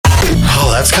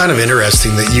That's kind of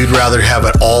interesting that you'd rather have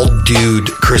an all-dude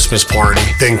Christmas party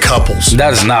than couples.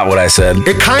 That is not what I said.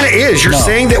 It kind of is. You're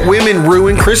saying that women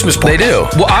ruin Christmas parties. They do.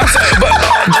 Well, I'm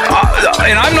saying,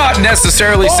 and I'm not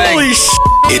necessarily saying...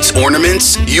 It's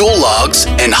ornaments, Yule logs,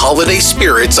 and holiday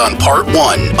spirits on part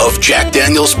 1 of Jack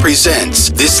Daniels Presents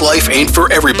This Life Ain't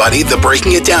For Everybody, the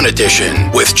Breaking It Down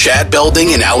edition with Chad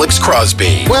Belding and Alex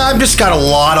Crosby. Well, I've just got a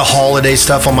lot of holiday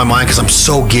stuff on my mind because I'm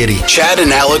so giddy. Chad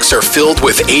and Alex are filled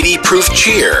with 80 proof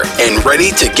cheer and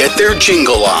ready to get their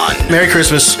jingle on. Merry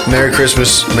Christmas, Merry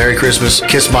Christmas, Merry Christmas.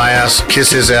 Kiss my ass,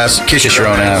 kiss his ass, kiss your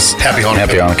own ass. Happy Hanukkah.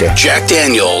 Happy Hanukkah. Jack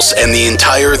Daniels and the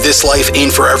entire This Life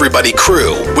Ain't For Everybody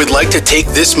crew would like to take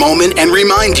this moment and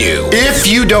remind you, if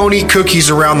you don't eat cookies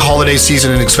around the holiday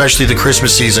season and especially the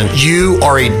Christmas season, you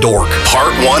are a dork.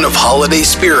 Part 1 of Holiday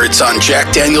Spirits on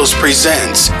Jack Daniels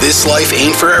Presents This Life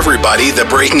Ain't For Everybody, the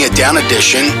Breaking It Down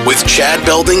edition with Chad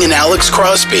Belding and Alex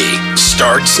Crosby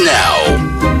starts now.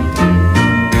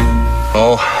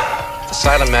 Oh, the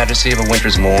silent majesty of a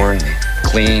winter's morn, the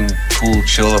clean, cool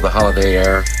chill of the holiday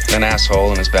air, an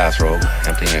asshole in his bathrobe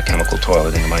emptying a chemical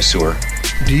toilet into my sewer.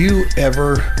 Do you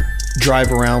ever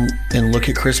drive around and look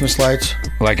at Christmas lights?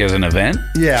 Like as an event?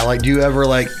 Yeah, like do you ever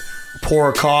like pour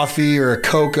a coffee or a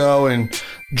cocoa and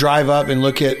drive up and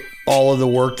look at all of the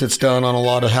work that's done on a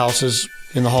lot of houses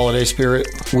in the holiday spirit?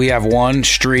 We have one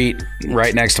street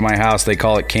right next to my house. They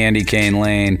call it Candy Cane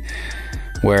Lane,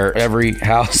 where every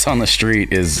house on the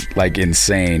street is like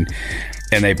insane.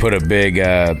 And they put a big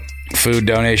food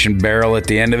donation barrel at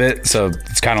the end of it. So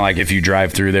it's kind of like if you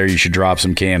drive through there, you should drop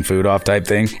some canned food off type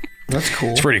thing. That's cool.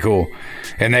 It's pretty cool.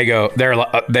 And they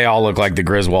all look like the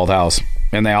Griswold house.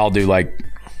 And they all do like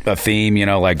a theme, you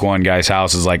know, like one guy's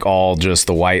house is like all just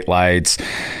the white lights.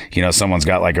 You know, someone's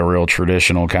got like a real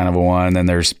traditional kind of a one. And then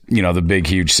there's, you know, the big,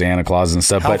 huge Santa Claus and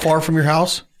stuff. How far from your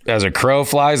house? As a crow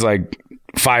flies, like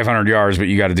 500 yards, but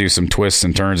you got to do some twists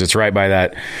and turns. It's right by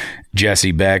that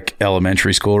Jesse Beck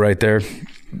Elementary School right there.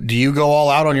 Do you go all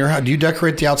out on your house? Do you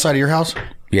decorate the outside of your house?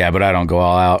 Yeah, but I don't go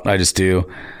all out. I just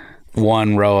do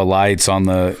one row of lights on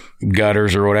the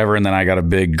gutters or whatever, and then I got a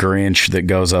big Grinch that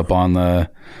goes up on the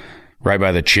right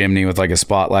by the chimney with like a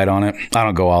spotlight on it. I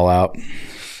don't go all out.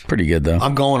 Pretty good though.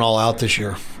 I'm going all out this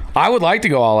year. I would like to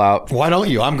go all out. Why don't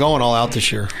you? I'm going all out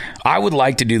this year. I would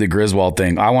like to do the Griswold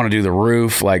thing. I want to do the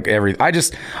roof, like I would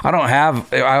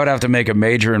have to make a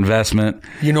major investment.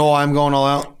 You know why I'm going all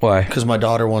out? Why? Because my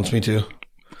daughter wants me to.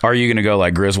 Are you going to go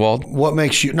like Griswold? What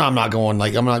makes you? No, I'm not going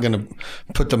like, I'm not going to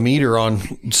put the meter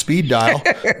on speed dial.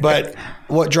 But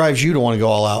what drives you to want to go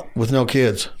all out with no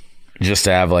kids? Just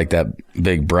to have like that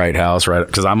big bright house, right?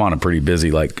 Because I'm on a pretty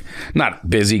busy, like not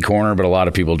busy corner, but a lot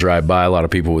of people drive by. A lot of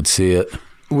people would see it.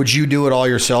 Would you do it all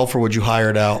yourself or would you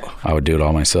hire it out? I would do it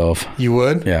all myself. You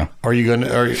would? Yeah. Are you going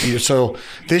to? So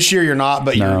this year you're not,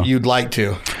 but No. you'd like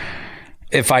to.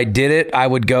 If I did it, I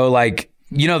would go like,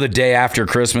 you know, the day after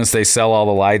Christmas, they sell all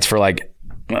the lights for like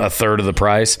a third of the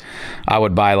price. I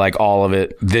would buy like all of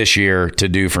it this year to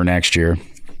do for next year.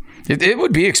 It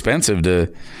would be expensive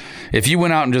to, if you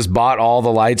went out and just bought all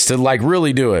the lights to like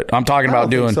really do it. I'm talking about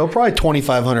doing. So probably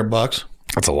 $2,500.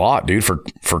 That's a lot, dude, for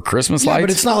Christmas lights. But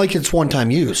it's not like it's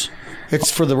one-time use.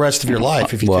 It's for the rest of your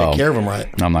life if you take care of them right.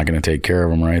 I'm not going to take care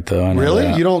of them right, though.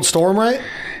 Really? You don't store them right?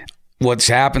 What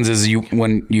happens is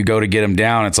when you go to get them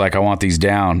down, it's like, I want these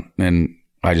down, and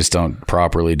I just don't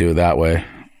properly do it that way.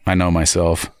 I know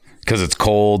myself. Because it's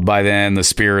cold by then, the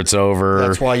spirit's over.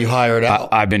 That's why you hire it out.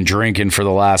 I've been drinking for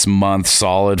the last month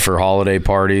solid for holiday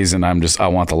parties, and I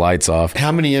want the lights off.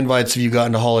 How many invites have you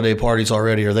gotten to holiday parties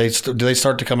already? Do they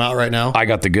start to come out right now? I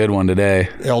got the good one today.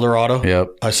 El Dorado?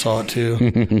 Yep. I saw it too.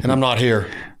 And I'm not here.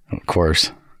 Of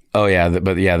course. Oh, yeah.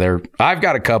 But yeah, I've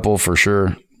got a couple for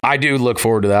sure. I do look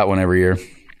forward to that one every year.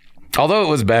 Although it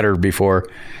was better before.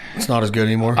 It's not as good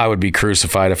anymore? I would be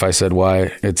crucified if I said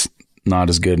why it's not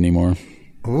as good anymore.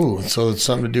 Ooh, so it's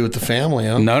something to do with the family,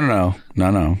 huh?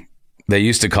 No. They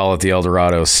used to call it the El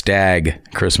Dorado Stag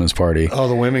Christmas Party. Oh,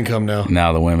 the women come now.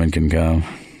 Now the women can come.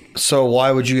 So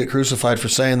why would you get crucified for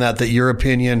saying that your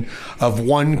opinion of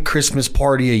one Christmas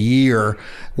party a year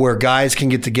where guys can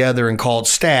get together and call it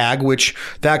stag, which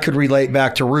that could relate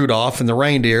back to Rudolph and the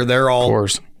reindeer. They're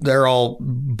all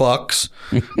bucks.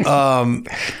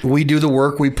 We do the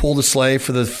work. We pull the sleigh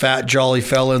for the fat, jolly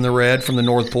fella in the red from the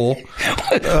North Pole.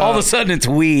 All of a sudden, it's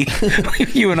we.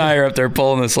 You and I are up there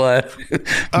pulling the sleigh.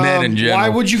 Men in general. Why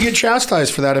would you get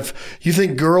chastised for that? If you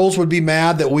think girls would be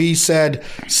mad that we said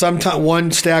sometime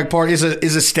one stag party is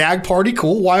a stag party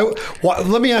cool? Why?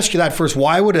 Let me ask you that first.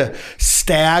 Why would a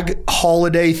stag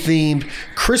holiday themed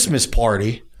Christmas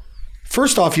party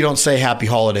First off, you don't say Happy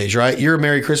Holidays, right? You're a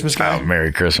Merry Christmas guy? Oh,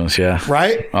 Merry Christmas, yeah.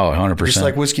 Right? Oh, 100%. Just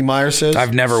like Whiskey Myers says?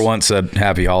 I've never once said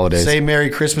Happy Holidays. Say Merry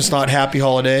Christmas, not Happy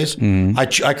Holidays. Mm-hmm.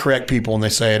 I correct people when they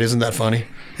say it. Isn't that funny?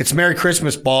 It's Merry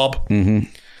Christmas, Bob. Mm-hmm.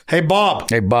 Hey, Bob.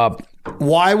 Hey, Bob.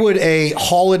 Why would a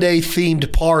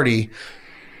holiday-themed party,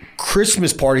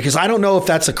 Christmas party, because I don't know if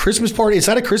that's a Christmas party. Is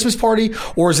that a Christmas party,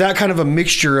 or is that kind of a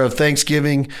mixture of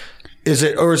Thanksgiving? Is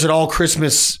it all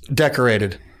Christmas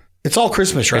decorated? It's all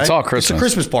Christmas, right? It's all Christmas. It's a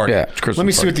Christmas party. Yeah, it's Christmas. Let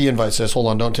me see what the invite says. Hold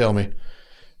on, don't tell me.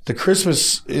 The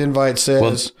Christmas invite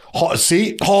says,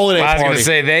 holiday party. I was going to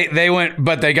say they went,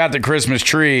 but they got the Christmas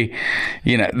tree.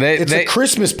 You know, it's a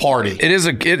Christmas party. It is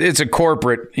it's a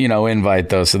corporate, invite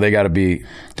though, so they got to be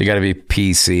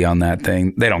PC on that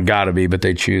thing. They don't got to be, but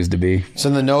they choose to be. It's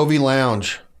in the Novi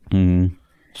Lounge. Mm-hmm.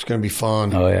 It's going to be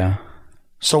fun. Oh yeah.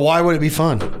 So why would it be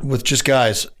fun with just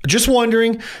guys? Just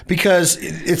wondering, because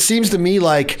it seems to me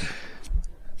like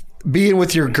being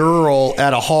with your girl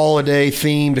at a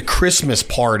holiday-themed Christmas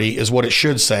party is what it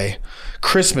should say.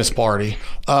 Christmas party.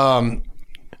 Why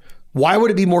would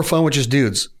it be more fun with just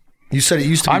dudes? You said it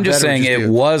used to be. I'm just saying it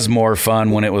was more fun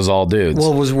when it was all dudes.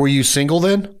 Well, were you single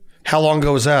then? How long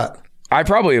ago was that? I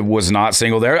probably was not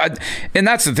single there. And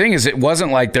that's the thing, is it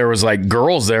wasn't like there was like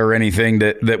girls there or anything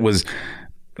that was...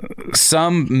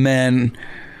 Some men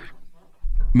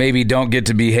maybe don't get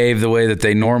to behave the way that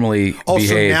they normally behave.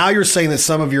 So now you're saying that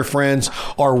some of your friends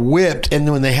are whipped,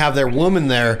 and when they have their woman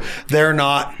there, they're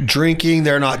not drinking,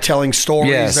 they're not telling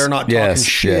stories, they're not talking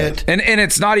shit. And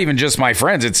it's not even just my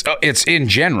friends, it's in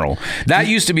general. That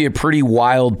used to be a pretty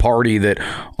wild party that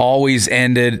always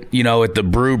ended, at the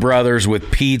Brew Brothers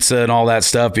with pizza and all that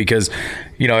stuff, because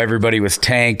everybody was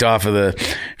tanked off of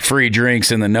the free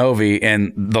drinks in the Novi.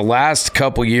 And the last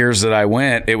couple years that I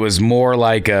went, it was more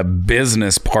like a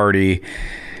business party,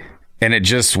 and it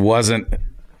just wasn't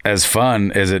as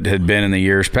fun as it had been in the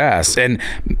years past. And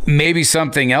maybe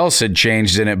something else had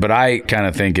changed in it, but I kind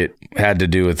of think it had to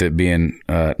do with it being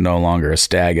no longer a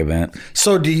stag event.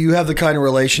 So do you have the kind of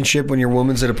relationship when your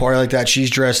woman's at a party like that,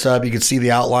 she's dressed up, you can see the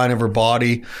outline of her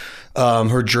body,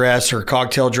 her dress, her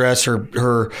cocktail dress,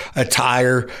 her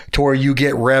attire, to where you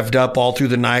get revved up all through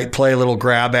the night, play a little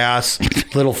grab ass,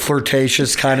 little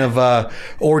flirtatious kind of,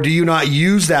 or do you not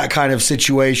use that kind of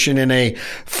situation in a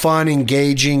fun,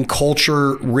 engaging,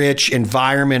 culture-rich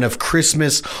environment of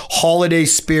Christmas, holiday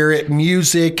spirit,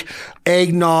 music,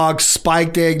 eggnog,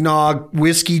 spiked eggnog,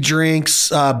 whiskey drinks,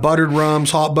 buttered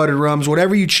rums, hot buttered rums,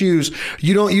 whatever you choose?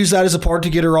 You don't use that as a part to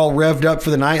get her all revved up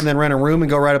for the night and then rent a room and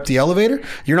go right up the elevator?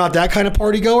 You're not that kind of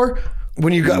party goer?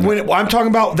 When I'm talking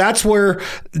about, that's where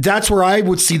I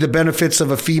would see the benefits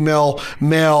of a female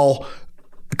male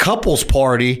couples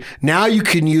party. Now you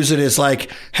can use it as like,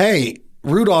 hey,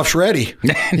 Rudolph's ready.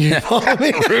 You know what I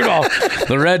mean? Rudolph,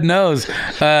 the red nose.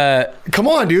 Come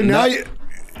on, dude. Now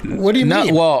what do you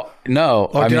mean? Well, no.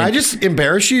 Did I just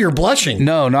embarrass you? You're blushing.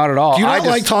 No, not at all. Do you not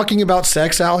like talking about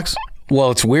sex, Alex?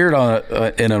 Well, it's weird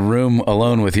in a room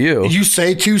alone with you. You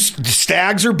say two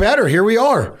stags are better. Here we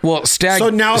are. Well, stag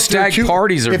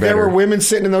parties are better. If there were women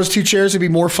sitting in those two chairs, it'd be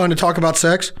more fun to talk about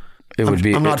sex. It would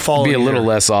be. I'm not following. It'd be a little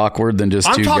less awkward than just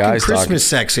two guys talking. I'm talking Christmas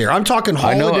sex here. I'm talking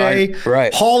holiday.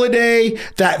 Right. Holiday.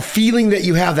 That feeling that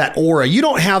you have, that aura. You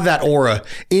don't have that aura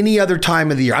any other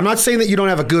time of the year. I'm not saying that you don't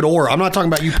have a good aura. I'm not talking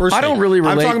about you personally. I don't really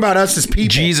relate. I'm talking about us as people.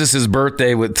 Jesus'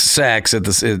 birthday with sex if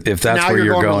that's now where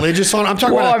you're going. Religious on. I'm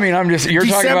talking about. Well, I mean, you're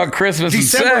talking about Christmas and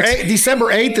sex. December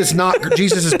 8th is not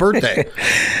Jesus' birthday.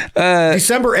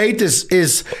 December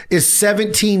 8th is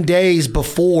 17 days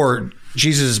before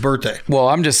Jesus' birthday. Well,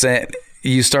 I'm just saying,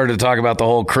 you started to talk about the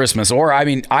whole Christmas, or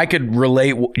I could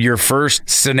relate your first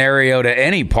scenario to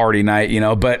any party night,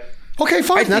 but okay,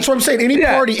 fine. That's what I'm saying. Any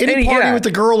party with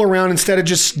the girl around instead of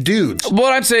just dudes.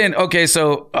 What I'm saying, okay,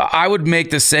 so I would make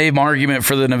the same argument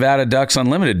for the Nevada Ducks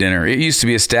Unlimited dinner. It used to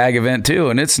be a stag event too,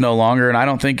 and it's no longer, and I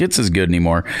don't think it's as good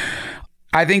anymore.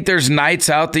 I think there's nights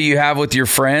out that you have with your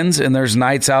friends, and there's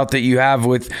nights out that you have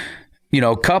with,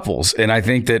 couples. And I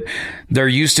think that there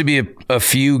used to be a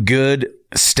few good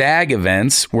stag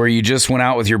events where you just went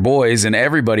out with your boys and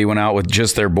everybody went out with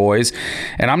just their boys.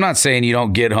 And I'm not saying you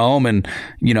don't get home and,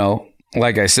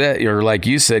 like I said, or like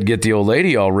you said, get the old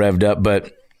lady all revved up,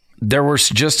 but there were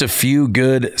just a few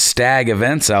good stag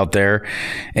events out there.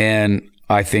 And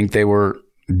I think they were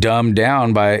dumbed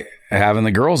down by having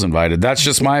the girls invited. That's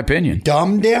just my opinion.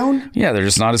 Dumbed down? Yeah, they're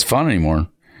just not as fun anymore.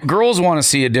 Girls want to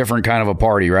see a different kind of a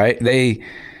party, right? They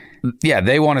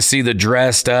want to see the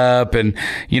dressed up and,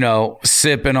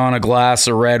 sipping on a glass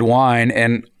of red wine.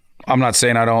 And I'm not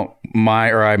saying I don't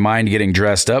mind, or I mind getting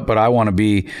dressed up, but I want to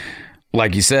be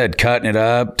like you said, cutting it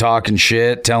up, talking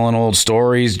shit, telling old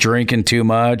stories, drinking too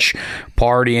much,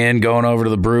 partying, going over to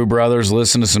the Brew Brothers,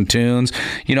 listen to some tunes.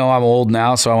 You know, I'm old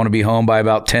now, so I want to be home by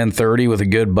about 10:30 with a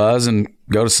good buzz and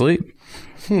go to sleep.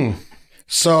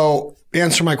 So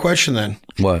answer my question then.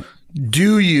 What?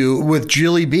 Do you, with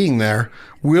Jilly being there,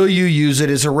 will you use it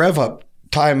as a rev up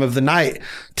time of the night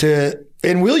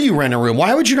and will you rent a room?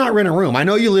 Why would you not rent a room? I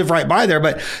know you live right by there,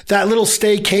 but that little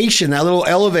staycation, that little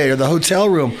elevator, the hotel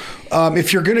room,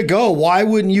 if you're going to go, why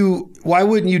wouldn't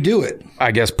you do it?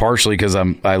 I guess partially because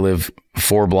I live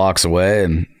 4 blocks away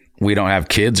and we don't have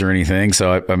kids or anything.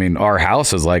 So, I mean, our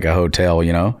house is like a hotel,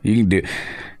 you know? You can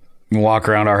walk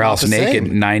around our house naked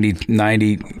 90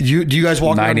 do you guys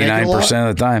walk around naked 99%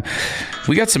 of the time.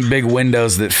 We got some big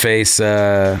windows that face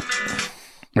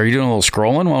are you doing a little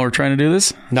scrolling while we're trying to do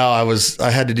this? No,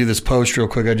 I had to do this post real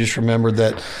quick. I just remembered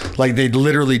that like they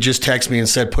literally just texted me and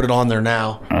said put it on there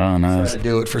now. Oh, nice. So I had to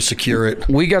do it for secure it.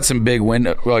 We got some big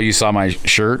window. Well, you saw my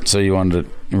shirt, so you wanted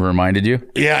to reminded you?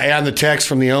 Yeah, and the text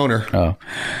from the owner. Oh.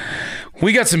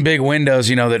 We got some big windows,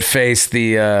 you know, that face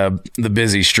the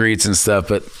busy streets and stuff,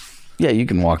 but yeah, you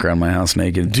can walk around my house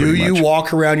naked. Do you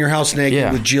walk around your house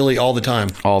naked with Jilly all the time?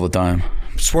 All the time.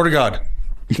 Swear to God.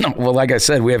 No, well, like I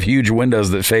said, we have huge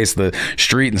windows that face the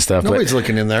street and stuff. Nobody's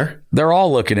looking in there. They're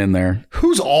all looking in there.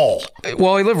 Who's all?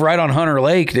 Well, we live right on Hunter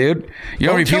Lake, dude. You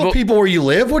know how many people where you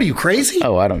live? What are you, crazy?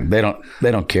 Oh, They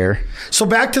don't care. So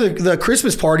back to the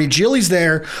Christmas party. Jilly's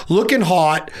there, looking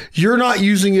hot. You're not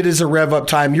using it as a rev up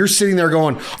time. You're sitting there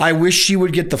going, "I wish she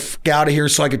would get the fuck out of here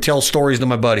so I could tell stories to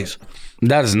my buddies."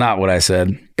 That is not what I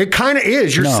said. It kind of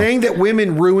is. You're saying that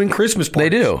women ruin Christmas parties.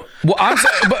 They do. Well, I'm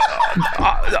saying,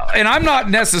 and I'm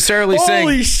not necessarily saying.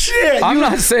 Holy shit! I'm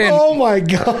not saying. Oh my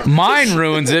God! Mine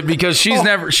ruins it because she's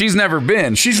never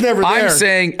been. She's never there. I'm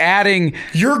saying adding.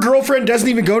 Your girlfriend doesn't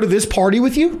even go to this party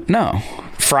with you? No.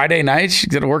 Friday night she's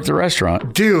gonna work the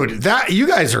restaurant. Dude,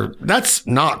 that's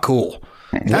not cool.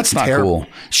 That's not terrible. cool.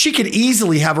 She could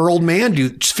easily have her old man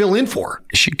fill in for her.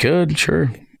 She could, sure.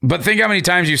 But think how many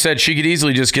times you said she could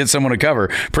easily just get someone to cover.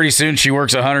 Pretty soon she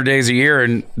works 100 days a year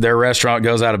and their restaurant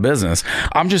goes out of business.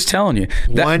 I'm just telling you.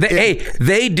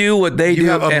 They do what they do,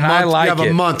 and I like it. You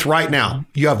have a month right now.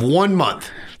 You have 1 month.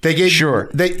 They gave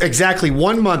exactly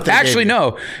 1 month. Actually,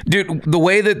 no. Dude, the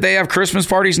way that they have Christmas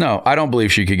parties, no. I don't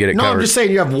believe she could get it covered. No, I'm just saying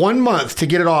you have 1 month to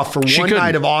get it off for one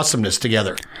night of awesomeness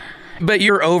together. But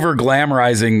you're over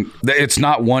glamorizing. It's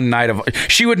not one night of.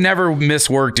 She would never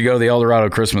miss work to go to the El Dorado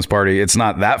Christmas party. It's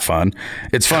not that fun.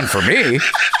 It's fun for me.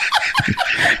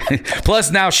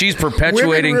 Plus, now she's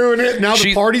perpetuating. Women ruin it. Now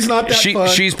the party's not that fun.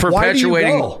 She's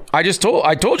perpetuating. Why do you go?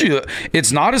 I told you that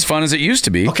it's not as fun as it used to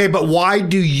be. Okay, but why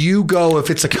do you go if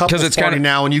it's a couple's party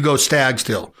now and you go stag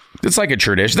still? It's like a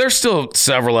tradition. There's still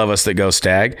several of us that go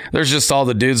stag. There's just all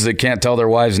the dudes that can't tell their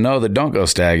wives no that don't go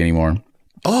stag anymore.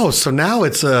 Oh, so now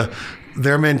it's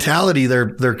their mentality.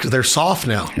 They're soft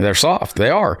now. They're soft. They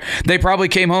are. They probably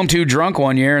came home too drunk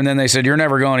one year, and then they said, "You're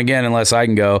never going again unless I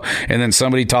can go." And then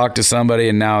somebody talked to somebody,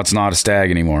 and now it's not a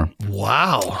stag anymore.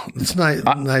 Wow, that's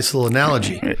a nice little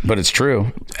analogy. But it's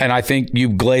true, and I think you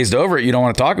glazed over it. You don't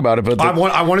want to talk about it, but I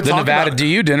want to talk about the Nevada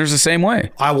DU dinner's the same way.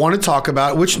 I want to talk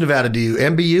about which Nevada DU,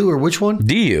 MBU or which one?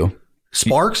 DU.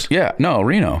 Sparks? Yeah, no,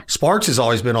 Reno. Sparks has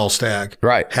always been all stag,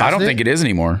 right? I don't think it is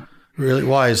anymore. Really?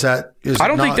 Why is that? I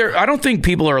don't think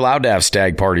people are allowed to have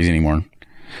stag parties anymore,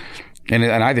 and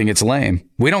I think it's lame.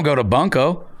 We don't go to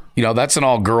Bunko. You know, that's an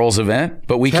all girls event,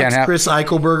 but we can't have Chris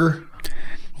Eichelberger.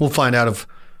 We'll find out if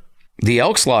the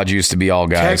Elks Lodge used to be all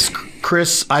guys. Text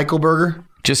Chris Eichelberger.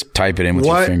 Just type it in with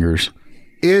your fingers.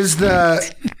 Is the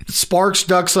Sparks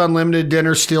Ducks Unlimited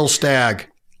dinner still stag?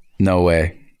 No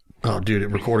way. Oh, dude, it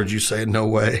recorded you saying no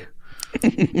way.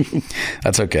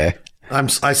 That's okay.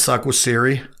 I suck with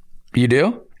Siri. You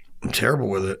do? I'm terrible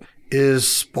with it. Is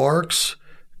Sparks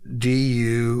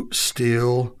DU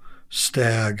still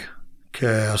stag? Okay,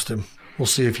 I asked him. We'll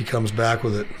see if he comes back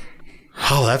with it.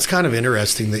 Oh, that's kind of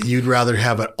interesting that you'd rather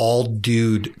have an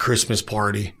all-dude Christmas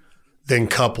party than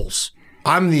couples.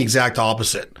 I'm the exact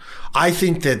opposite. I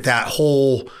think that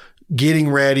whole getting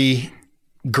ready,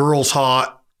 girls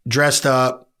hot, dressed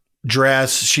up,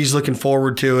 she's looking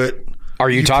forward to it. Are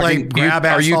you talking grab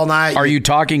ass all night? Are you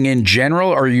talking in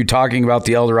general, or are you talking about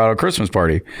the El Dorado Christmas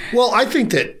party? Well, I think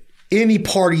that any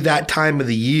party that time of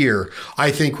the year,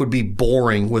 I think would be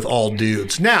boring with all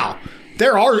dudes. Now,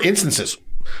 there are instances.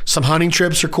 Some hunting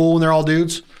trips are cool when they're all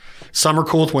dudes. Some are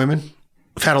cool with women.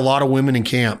 I've had a lot of women in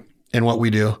camp in what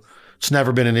we do. It's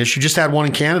never been an issue. Just had one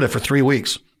in Canada for 3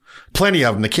 weeks. Plenty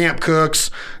of them. The camp cooks,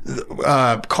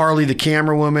 Carly, the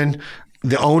camera woman.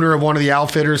 the owner of one of the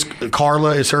outfitters,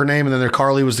 Carla is her name, and then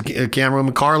Carly was the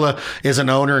camerawoman. Carla is an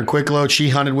owner in Quick Load. She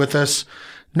hunted with us.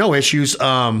 No issues.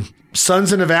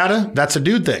 Sons in Nevada, that's a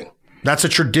dude thing. That's a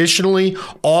traditionally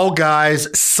all guys,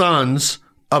 sons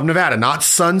of Nevada, not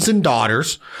sons and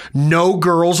daughters. No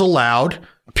girls allowed,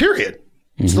 period.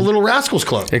 It's the Little Rascals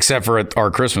Club. Except for at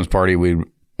our Christmas party, we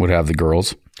would have the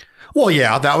girls. Well,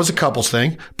 yeah, that was a couples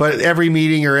thing, but every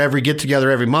meeting or every get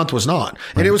together every month was not.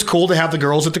 And it was cool to have the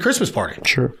girls at the Christmas party.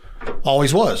 Sure.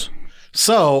 Always was.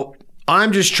 So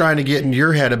I'm just trying to get in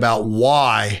your head about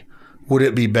why would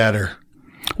it be better?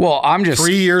 Well, I'm just 4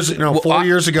 years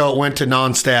ago, it went to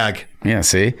non-stag. Yeah,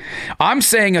 see? I'm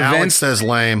saying Alex events says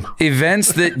lame.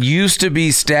 Events that used to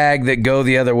be stag that go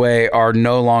the other way are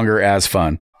no longer as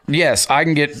fun. Yes, I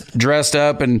can get dressed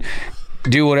up and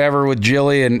do whatever with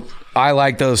Jilly, and I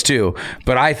like those too.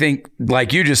 But I think,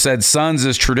 like you just said, Sons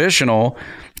is traditional.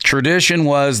 Tradition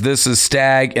was this is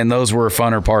stag, and those were a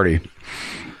funner party.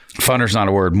 Funner's not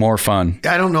a word. More fun.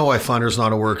 I don't know why funner's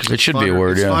not a word. It should be a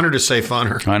word, It's yeah. funner to say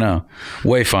funner. I know.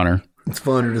 Way funner. It's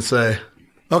funner to say.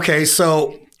 Okay,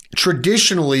 so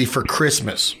traditionally for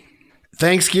Christmas,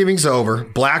 Thanksgiving's over.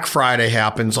 Black Friday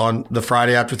happens on the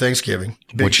Friday after Thanksgiving,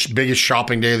 biggest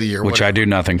shopping day of the year. Which I do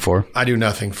nothing for. I do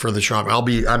nothing for the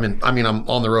shopping. I'm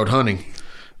on the road hunting.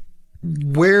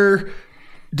 Where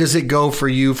does it go for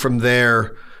you from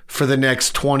there for the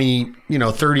next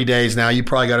 30 days now? You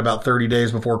probably got about 30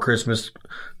 days before Christmas,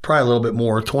 probably a little bit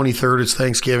more. 23rd is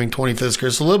Thanksgiving, 25th is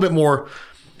Christmas, a little bit more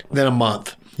than a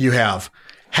month you have.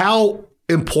 How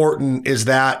important is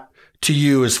that to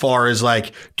you as far as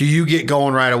like, do you get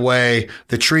going right away?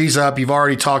 The tree's up. You've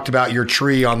already talked about your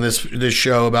tree on this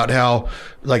show about how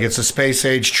like it's a space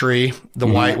age tree, the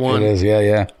white one. It is,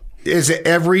 yeah. Is it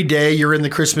every day you're in the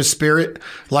Christmas spirit?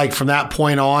 Like from that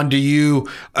point on,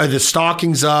 are the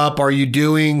stockings up? Are you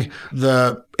doing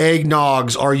the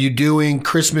eggnogs? Are you doing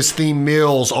Christmas themed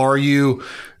meals?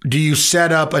 Do you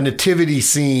set up a nativity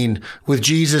scene with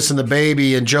Jesus and the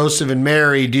baby and Joseph and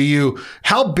Mary?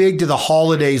 How big do the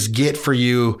holidays get for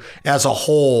you as a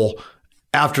whole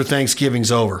after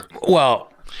Thanksgiving's over?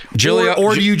 Well, Jilly,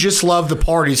 or do you just love the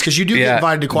parties? Because you do get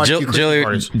invited to quite a few Christmas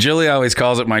parties. Jilly always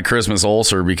calls it my Christmas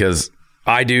ulcer because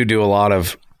I do a lot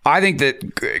of. I think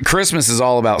that Christmas is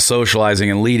all about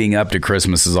socializing, and leading up to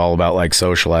Christmas is all about like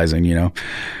socializing, you know?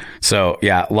 So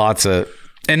yeah, lots of,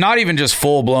 and not even just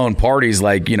full blown parties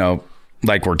like, you know,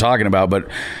 like we're talking about, but.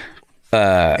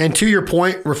 And to your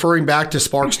point, referring back to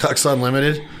Sparks Ducks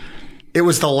Unlimited, it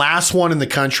was the last one in the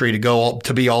country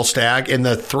to be all stag, and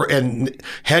and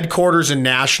headquarters in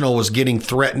National was getting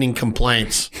threatening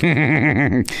complaints.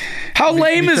 How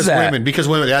lame is that? Because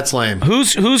women, that's lame.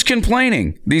 Who's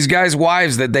complaining? These guys'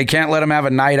 wives that they can't let them have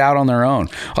a night out on their own.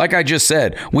 Like I just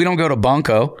said, we don't go to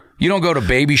bunko. You don't go to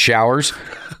baby showers.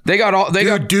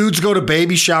 Dudes go to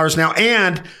baby showers now,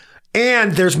 and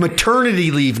there's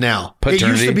maternity leave now. Paternity? It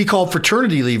used to be called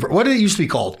fraternity leave. What did it used to be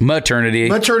called? Maternity.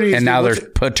 And now there's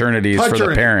paternity for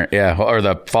the parent, yeah, or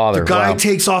the father. The guy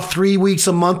takes off 3 weeks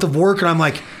a month of work, and I'm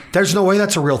like, there's no way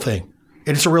that's a real thing.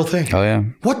 And it's a real thing. Oh, yeah.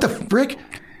 What the frick?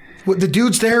 The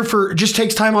dude's there just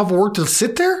takes time off of work to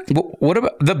sit there? What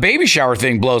about the baby shower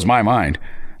thing? Blows my mind.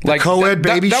 Like co-ed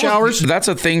baby showers? That's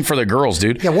a thing for the girls,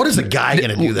 dude. Yeah, what is the guy going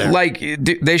to do there? Like,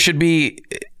 they should be...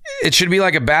 It should be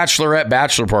like a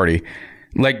bachelor party.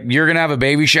 Like you're going to have a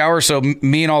baby shower. So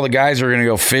me and all the guys are going to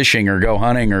go fishing or go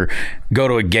hunting or go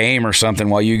to a game or something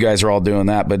while you guys are all doing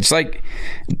that. But it's like,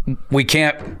 we're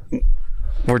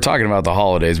talking about the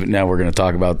holidays, but now we're going to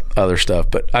talk about other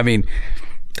stuff. But I mean,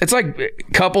 it's like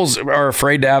couples are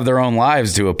afraid to have their own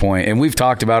lives to a point. And we've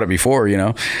talked about it before, you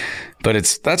know,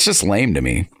 but that's just lame to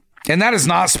me. And that is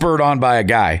not spurred on by a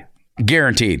guy.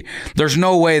 Guaranteed. There's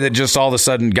no way that just all of a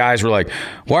sudden guys were like,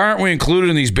 why aren't we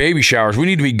included in these baby showers? We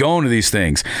need to be going to these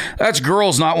things. That's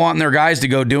girls not wanting their guys to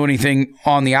go do anything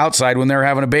on the outside when they're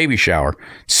having a baby shower.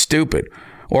 Stupid.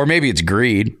 Or maybe it's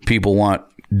greed. People want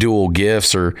dual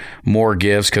gifts or more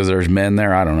gifts because there's men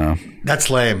there. I don't know.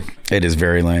 That's lame. It is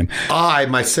very lame. I,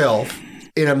 myself,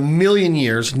 in a million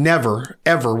years, never,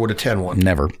 ever would attend one.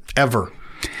 Never. Ever.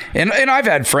 And I've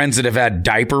had friends that have had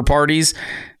diaper parties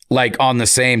like on the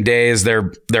same day as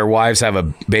their wives have a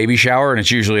baby shower, and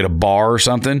it's usually at a bar or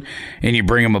something, and you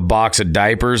bring them a box of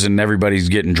diapers and everybody's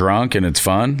getting drunk and it's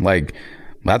fun. Like,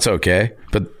 that's okay.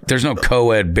 But there's no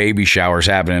co-ed baby showers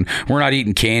happening. We're not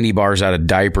eating candy bars out of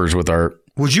diapers with our...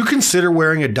 Would you consider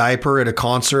wearing a diaper at a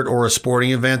concert or a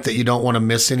sporting event that you don't want to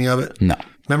miss any of it? No.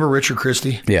 Remember Richard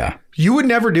Christie? Yeah. You would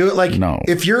never do it? Like, no.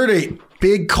 If you're at a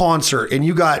big concert and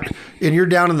you're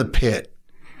down in the pit,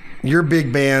 your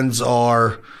big bands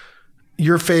are...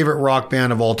 Your favorite rock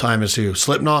band of all time is who?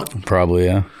 Slipknot? Probably,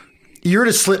 yeah. you're at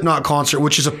a Slipknot concert,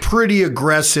 which is a pretty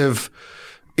aggressive,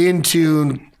 in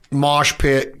tune, mosh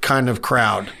pit kind of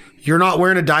crowd. You're not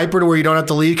wearing a diaper to where you don't have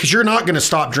to leave because you're not going to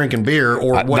stop drinking beer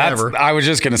or whatever. I was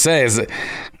just going to say is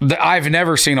that I've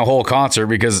never seen a whole concert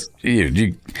because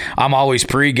I'm always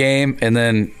pregame and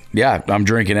then I'm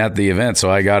drinking at the event, so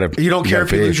I got to. You don't care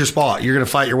if you lose your spot. You're going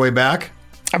to fight your way back.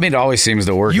 I mean, it always seems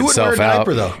to work itself out. You wouldn't wear a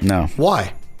diaper though. No.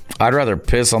 Why? I'd rather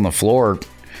piss on the floor.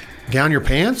 Down your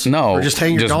pants? No. Or just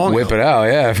hang your dong whip out? it out,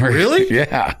 yeah. Really?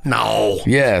 Yeah. No.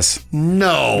 Yes.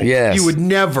 No. Yes. You would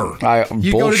never.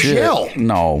 You go to jail.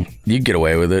 No. You get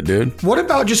away with it, dude. What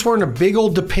about just wearing a big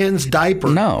old Depends diaper?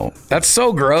 No. That's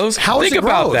so gross. How is it Think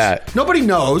about gross? that. Nobody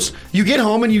knows. You get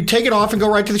home and you take it off and go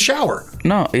right to the shower.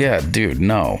 No. Yeah, dude,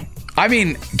 no. I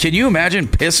mean, can you imagine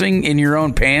pissing in your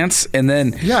own pants and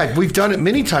then... Yeah, we've done it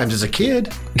many times as a kid.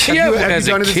 Have you done it as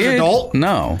an adult?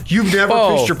 No. You've never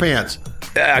pissed your pants?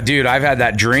 Dude, I've had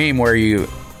that dream where you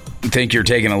think you're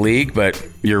taking a leak, but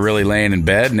you're really laying in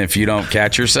bed, and if you don't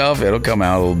catch yourself, it'll come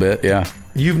out a little bit, yeah.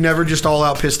 You've never just all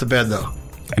out pissed the bed, though?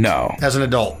 No. As an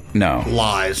adult? No.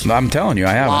 Lies. I'm telling you,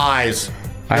 I haven't. Lies.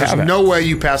 There's no way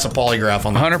you pass a polygraph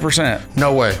on that. 100%.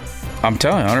 No way. I'm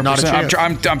telling you, 100%. Not a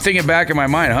chance. I'm thinking back in my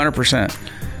mind,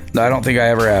 100%. I don't think I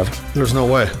ever have. There's no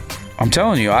way. I'm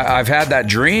telling you, I've had that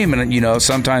dream, and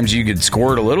sometimes you could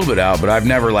squirt a little bit out, but I've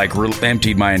never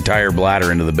emptied my entire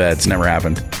bladder into the bed. It's never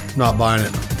happened. Not buying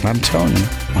it. I'm telling you,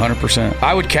 100%.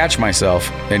 I would catch myself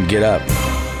and get up.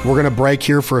 We're going to break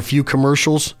here for a few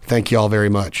commercials. Thank you all very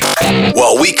much.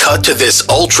 While we cut to this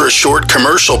ultra short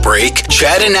commercial break,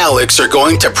 Chad and Alex are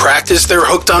going to practice their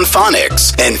Hooked on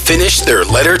Phonics and finish their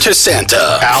letter to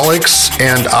Santa. Alex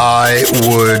and I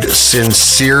would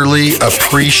sincerely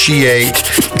appreciate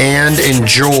and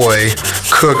enjoy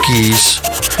cookies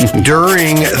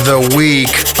during the week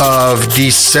of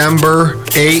December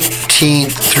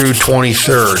 18th through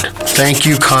 23rd. Thank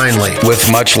you kindly.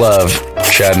 With much love,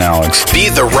 Chad and Alex. Be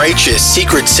the righteous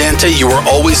Secret Santa you were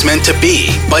always meant to be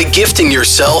by gifting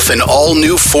yourself an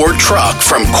all-new Ford truck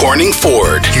from Corning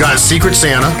Ford. You got a Secret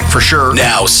Santa, for sure.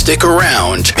 Now stick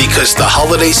around, because the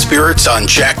holiday spirits on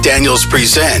Jack Daniels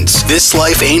presents This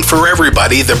Life Ain't For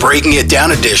Everybody, the Breaking It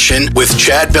Down edition with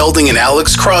Chad Belding and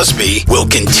Alex Crosby will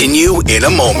continue in a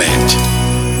moment.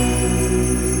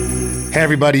 Hey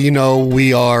everybody,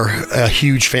 we are a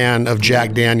huge fan of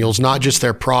Jack Daniels, not just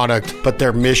their product, but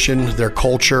their mission, their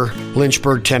culture,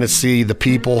 Lynchburg, Tennessee, the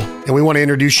people. And we want to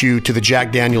introduce you to the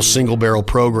Jack Daniels Single Barrel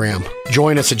Program.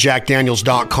 Join us at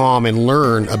jackdaniels.com and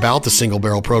learn about the Single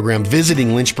Barrel Program,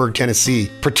 visiting Lynchburg,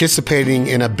 Tennessee, participating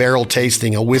in a barrel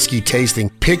tasting, a whiskey tasting,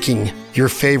 picking your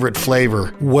favorite flavor,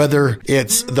 whether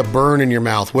it's the burn in your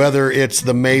mouth, whether it's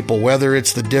the maple, whether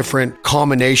it's the different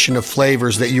combination of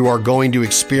flavors that you are going to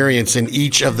experience in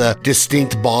each of the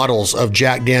distinct bottles of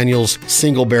Jack Daniels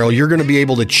Single Barrel. You're going to be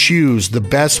able to choose the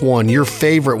best one, your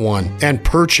favorite one, and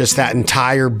purchase that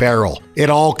entire barrel. It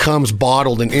all comes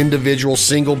bottled in individual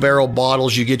single barrel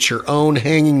bottles. You get your own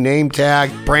hanging name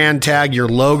tag, brand tag, your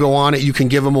logo on it. You can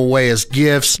give them away as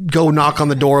gifts. Go knock on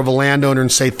the door of a landowner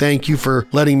and say, thank you for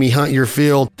letting me hunt your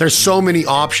field. There's so many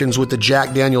options with the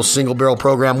Jack Daniels Single Barrel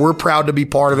Program. We're proud to be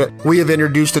part of it. We have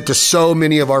introduced it to so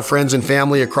many of our friends and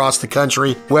family across the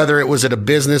country, whether it was at a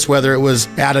business, whether it was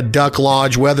at a duck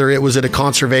lodge, whether it was at a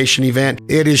conservation event.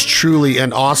 It is truly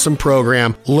an awesome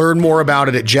program. Learn more about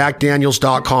it at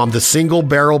jackdaniels.com. The Single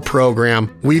Barrel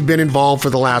Program. We've been involved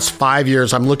for the last 5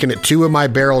 years. I'm looking at 2 of my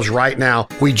barrels right now.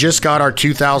 We just got our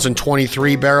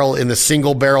 2023 barrel in the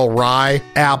Single Barrel Rye.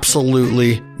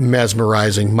 Absolutely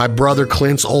mesmerizing. My brother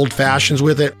Clint's Old Fashions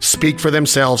with it speak for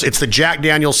themselves. It's the Jack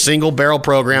Daniels Single Barrel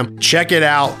Program. Check it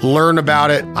out. Learn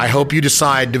about it. I hope you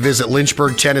decide to visit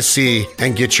Lynchburg, Tennessee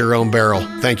and get your own barrel.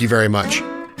 Thank you very much.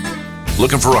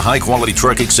 Looking for a high-quality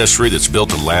truck accessory that's built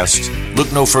to last?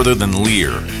 Look no further than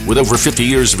LEER. With over 50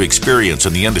 years of experience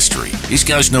in the industry, these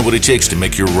guys know what it takes to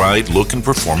make your ride look and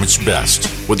perform its best.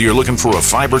 Whether you're looking for a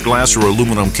fiberglass or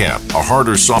aluminum cap, a hard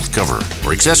or soft cover,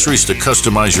 or accessories to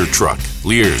customize your truck,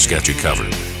 LEER's got you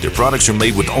covered. Their products are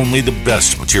made with only the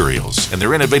best materials, and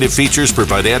their innovative features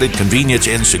provide added convenience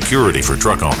and security for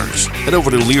truck owners. Head over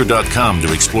to LEER.com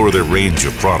to explore their range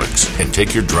of products and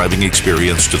take your driving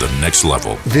experience to the next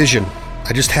level. Vision.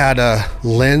 I just had a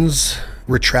lens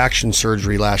retraction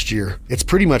surgery last year. It's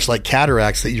pretty much like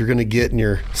cataracts that you're going to get in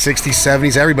your 60s,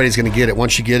 70s. Everybody's going to get it.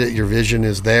 Once you get it, your vision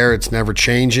is there. It's never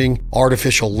changing.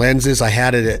 Artificial lenses. I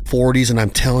had it at 40s, and I'm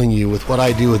telling you, with what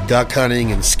I do with duck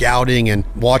hunting and scouting and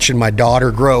watching my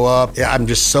daughter grow up, I'm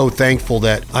just so thankful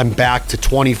that I'm back to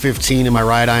 2015 in my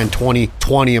right eye and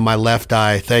 2020 in my left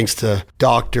eye, thanks to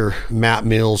Dr. Matt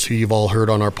Mills, who you've all heard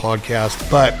on our podcast.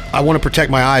 But I want to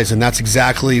protect my eyes, and that's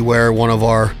exactly where one of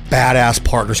our badass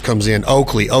partners comes in.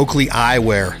 Oakley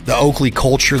Eyewear, the Oakley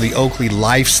culture, the Oakley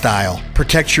lifestyle.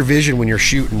 Protect your vision when you're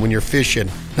shooting, when you're fishing.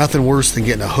 Nothing worse than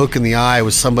getting a hook in the eye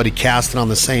with somebody casting on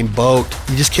the same boat.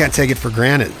 You just can't take it for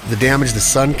granted. The damage the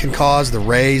sun can cause, the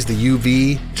rays, the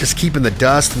UV, just keeping the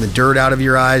dust and the dirt out of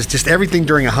your eyes, just everything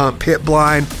during a hunt, pit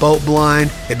blind, boat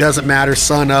blind, it doesn't matter,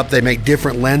 sun up. They make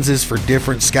different lenses for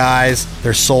different skies.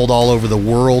 They're sold all over the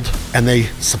world, and they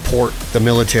support the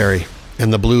military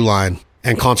and the Blue Line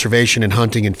and conservation and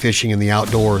hunting and fishing in the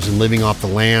outdoors and living off the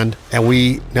land. And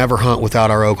we never hunt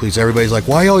without our Oakleys. Everybody's like,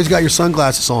 why you always got your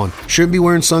sunglasses on? Shouldn't be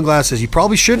wearing sunglasses. You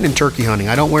probably shouldn't in turkey hunting.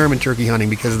 I don't wear them in turkey hunting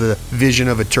because of the vision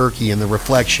of a turkey and the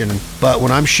reflection. But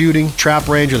when I'm shooting trap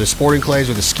range or the sporting clays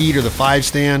or the skeet or the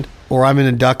 5-stand, or I'm in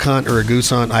a duck hunt or a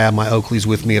goose hunt, I have my Oakleys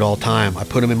with me at all time. I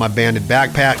put them in my banded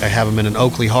backpack. I have them in an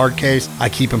Oakley hard case. I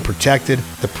keep them protected.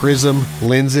 The prism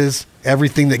lenses,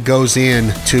 everything that goes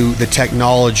into the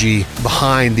technology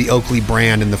behind the Oakley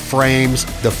brand and the frames,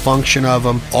 the function of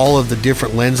them, all of the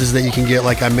different lenses that you can get,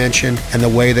 like I mentioned, and the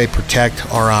way they protect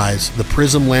our eyes. The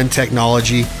prism lens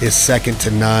technology is second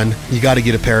to none. You got to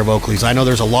get a pair of Oakleys. I know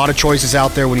there's a lot of choices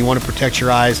out there when you want to protect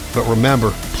your eyes, but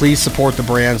remember, please support the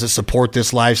brands that support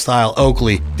this lifestyle.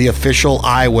 Oakley, the official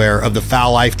eyewear of the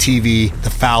Foul Life TV,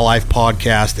 the Foul Life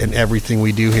podcast, and everything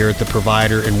we do here at The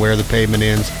Provider and Where the Pavement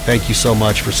Ends. Thank you so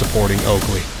much for supporting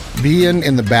Oakley. Being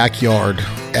in the backyard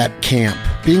at camp,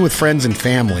 being with friends and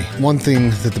family. One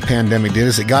thing that the pandemic did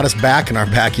is it got us back in our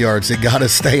backyards. It got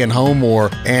us staying home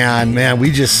more. And man,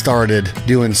 we just started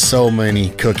doing so many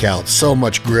cookouts, so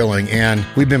much grilling. And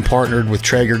we've been partnered with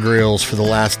Traeger grills for the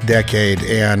last decade.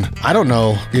 And I don't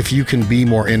know if you can be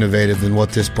more innovative than what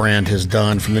this brand has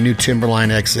done, from the new Timberline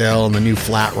XL and the new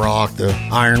Flat Rock, the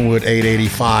Ironwood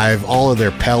 885, all of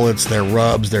their pellets, their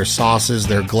rubs, their sauces,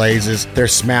 their glazes, their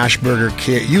smash burger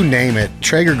kit, you name it.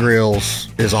 Traeger grills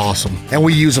is awesome. And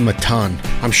we use them a ton.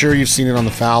 I'm sure you've seen it on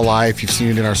the Foul Life. You've seen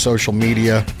it in our social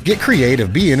media. Get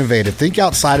creative. Be innovative. Think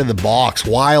outside of the box.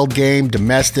 Wild game,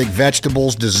 domestic,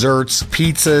 vegetables, desserts,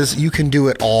 pizzas. You can do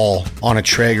it all on a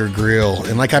Traeger grill.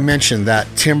 And like I mentioned, that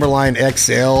Timberline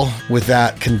XL with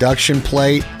that conduction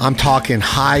plate, I'm talking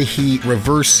high heat,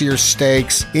 reverse sear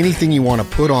steaks, anything you want to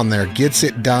put on there gets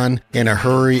it done in a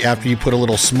hurry. After you put a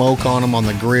little smoke on them on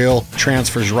the grill,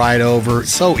 transfers right over.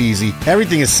 It's so easy.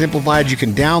 Everything is simplified. You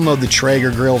can download the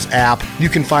Traeger Grills app. You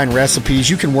can find recipes.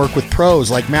 You can work with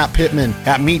pros like Matt Pittman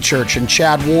at Meat Church and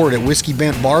Chad Ward at Whiskey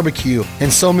Bent Barbecue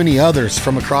and so many others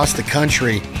from across the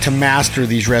country to master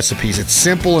these recipes. It's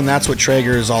simple, and that's what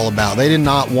Traeger is all about. They did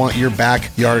not want your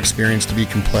backyard experience to be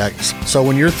complex. So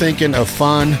when you're thinking of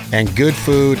fun and good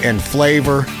food and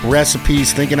flavor,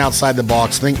 recipes, thinking outside the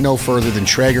box, think no further than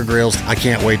Traeger Grills. I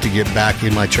can't wait to get back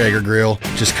in my Traeger grill.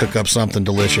 Just cook up something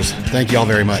delicious. Thank you all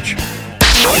very much.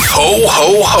 Ho,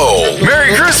 ho, ho.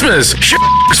 Merry Christmas!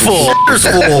 Full.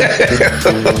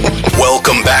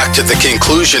 Welcome back to the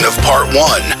conclusion of part 1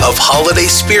 of Holiday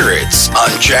Spirits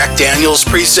on Jack Daniels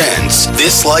Presents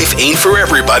This Life Ain't For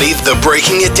Everybody, the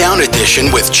Breaking It Down edition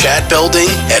with Chad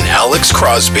Belding and Alex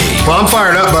Crosby. Well, I'm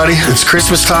fired up, buddy. It's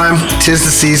Christmas time. 'Tis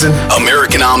the season.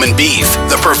 American Almond Beef,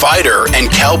 The Provider, and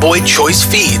Cowboy Choice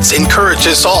Feeds encourage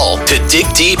us all to dig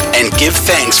deep and give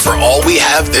thanks for all we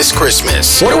have this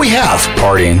Christmas. What do we have?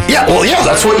 Partying. Yeah, well, yeah,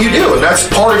 that's what you do. And that's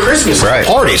part of Christmas. Right.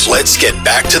 Parties. Let's get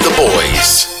back to the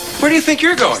boys. Where do you think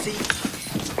you're going?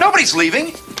 Nobody's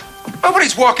leaving.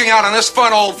 Nobody's walking out on this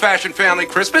fun, old-fashioned family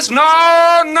Christmas.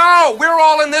 No, we're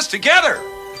all in this together.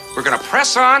 We're gonna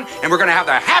press on, and we're gonna have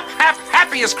the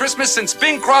happiest Christmas since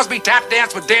Bing Crosby tap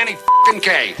danced with Danny f***ing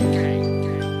Kaye.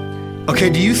 Okay,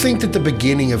 do you think that the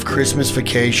beginning of Christmas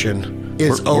vacation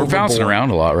is We're bouncing around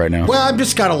a lot right now. Well, I've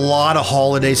just got a lot of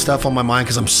holiday stuff on my mind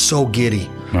because I'm so giddy.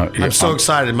 I'm so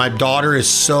excited. My daughter is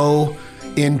so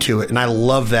into it, and I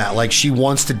love that. Like, she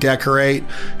wants to decorate.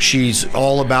 She's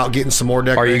all about getting some more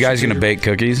decorations. Are you guys going to bake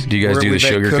cookies? Do you guys do the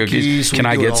sugar cookies? Can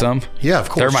I get some? Yeah, of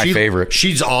course. They're my favorite.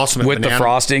 She's awesome at with the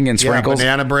frosting and sprinkles. Yeah,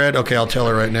 banana bread. Okay, I'll tell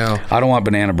her right now. I don't want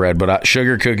banana bread, but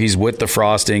sugar cookies with the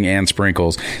frosting and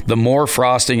sprinkles. The more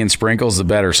frosting and sprinkles, the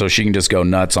better, so she can just go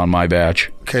nuts on my batch.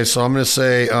 Okay, so I'm going to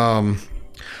say, I'm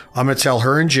going to tell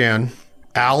her and Jen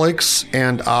Alex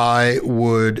and I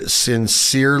would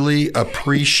sincerely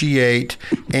appreciate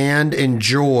and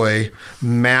enjoy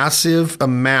massive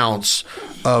amounts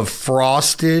of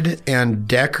frosted and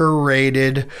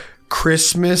decorated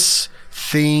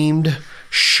Christmas-themed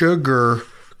sugar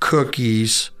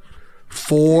cookies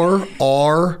for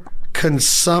our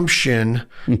consumption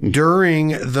during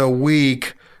the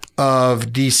week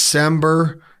of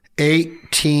December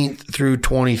 18th through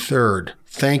 23rd.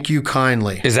 Thank you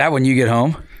kindly. Is that when you get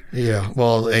home? Yeah,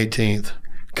 well, the 18th.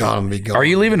 God, I'm be gone. Are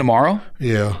you leaving tomorrow?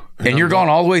 Yeah. And you're going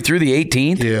all the way through the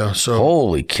 18th? Yeah, so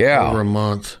holy cow. over a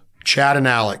month. Chad and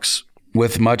Alex.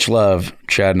 With much love,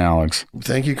 Chad and Alex.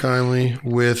 Thank you kindly.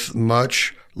 With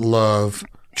much love.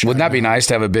 Wouldn't that be nice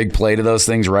to have a big plate of those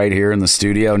things right here in the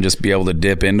studio and just be able to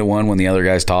dip into one when the other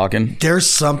guy's talking? There's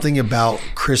something about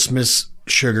Christmas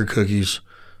sugar cookies.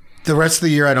 The rest of the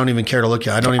year, I don't even care to look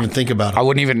at. I don't even think about it. I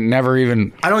wouldn't even, never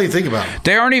even. I don't even think about it.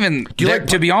 They aren't even,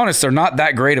 to be honest, they're not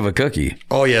that great of a cookie.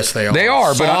 Oh, yes, they are. They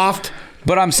are, soft.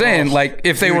 But I'm saying, like,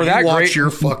 if they were that great,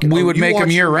 we would make them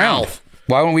year round.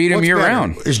 Why won't we eat them year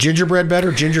round? Is gingerbread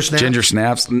better? Ginger snaps? Ginger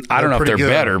snaps. I don't know if they're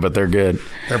better, but they're good.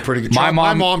 They're pretty good.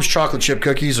 My mom's chocolate chip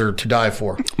cookies are to die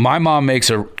for. My mom makes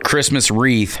a Christmas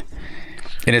wreath,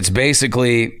 and it's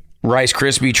basically Rice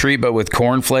Krispie treat, but with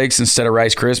cornflakes instead of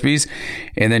Rice Krispies.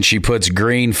 And then she puts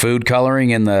green food coloring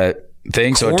in the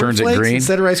thing, so it turns it green.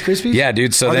 Instead of Rice Krispies? Yeah,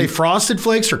 dude. So are they frosted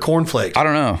flakes or cornflakes? I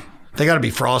don't know. They got to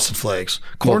be frosted flakes.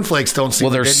 Cornflakes don't seem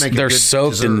like they'd make they're a good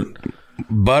soaked dessert. in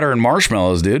butter and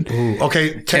marshmallows, dude. Ooh,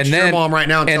 okay, text your mom right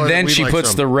now and tell her then that she like puts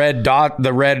some. the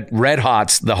red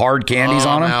hots, the hard candies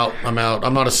on them. I'm out.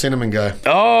 I'm not a cinnamon guy.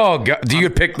 Oh, God. Do you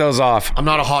pick those off? I'm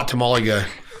not a hot tamale guy.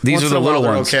 These Once are the in a while, little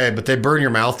they're ones. okay, but they burn your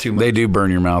mouth too much. They do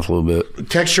burn your mouth a little bit.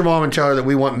 Text your mom and tell her that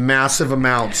we want massive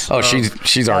amounts. Oh,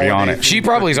 she's already on it. She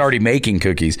probably is already making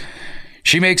cookies.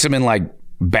 She makes them in like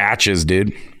batches,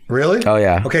 dude. Really? Oh,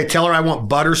 yeah. Okay, tell her I want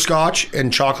butterscotch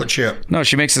and chocolate chip. No,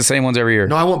 she makes the same ones every year.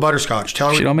 No, I want butterscotch. Tell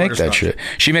her she don't make that shit.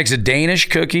 She makes a Danish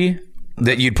cookie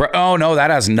that you'd oh no, that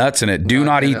has nuts in it. Do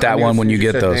not eat that one when you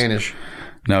get those. Danish.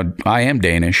 No, I am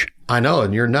Danish. I know,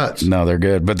 and you're nuts. No, they're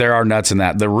good, but there are nuts in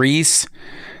that. The Reese,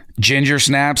 ginger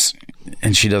snaps,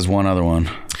 and she does one other one.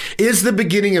 Is the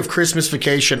beginning of Christmas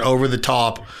Vacation over the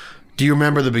top? Do you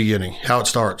remember the beginning? How it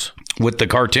starts? With the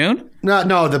cartoon?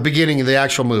 No, the beginning of the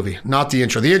actual movie, not the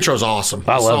intro. The intro's awesome.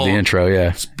 I love the intro,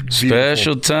 yeah.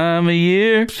 Special time of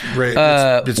year.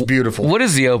 It's beautiful. What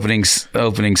is the opening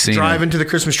scene? Drive into the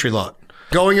Christmas tree lot.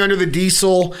 Going under the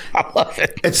diesel. I love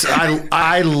it.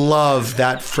 I love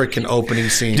that freaking opening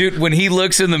scene. Dude, when he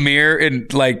looks in the mirror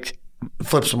and like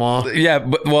flips them off. Yeah,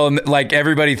 but like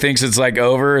everybody thinks it's like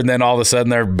over, and then all of a sudden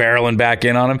they're barreling back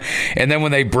in on him. And then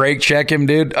when they brake check him,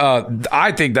 dude,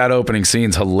 I think that opening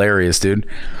scene's hilarious, dude.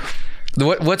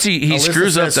 What's he Alyssa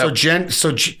screws says, up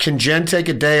that. Can Jen take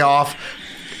a day off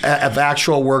of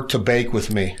actual work to bake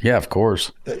with me? Yeah, of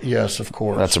course. Yes, of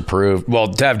course. That's approved. Well,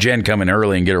 to have Jen come in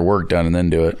early and get her work done and then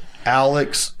do it.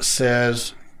 Alex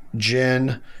says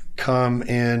Jen come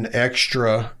in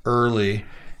extra early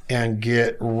and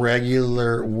get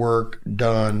regular work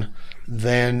done,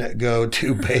 then go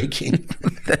to baking.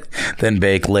 Then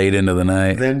bake late into the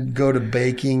night. Then go to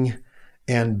baking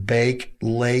and bake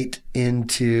late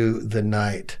into the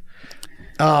night.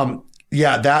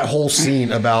 Yeah, that whole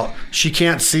scene about she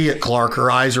can't see it, Clark.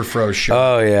 Her eyes are froze shut.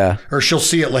 Oh, yeah. Or she'll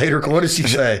see it later. What does he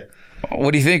say?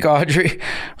 What do you think, Audrey?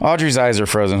 Audrey's eyes are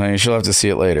frozen, honey. She'll have to see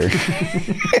it later.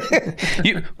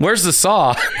 Where's the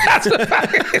saw?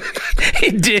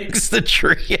 He digs the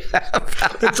tree up.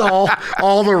 It's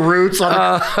all the roots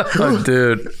on it.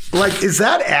 Dude. Like, is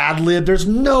that ad-lib? There's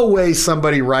no way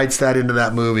somebody writes that into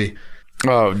that movie.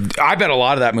 Oh, I bet a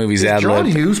lot of that movie's ad-lib.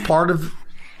 John Hughes part of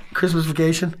Christmas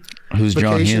Vacation? Who's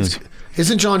John Hughes?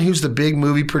 Isn't John Hughes the big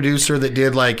movie producer that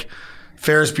did like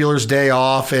Ferris Bueller's Day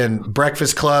Off and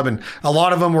Breakfast Club, and a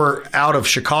lot of them were out of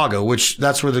Chicago, which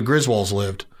that's where the Griswolds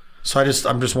lived. So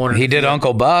I'm just wondering. He did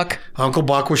Uncle Buck. Uncle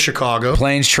Buck was Chicago.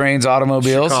 Planes, Trains,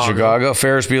 Automobiles, Chicago.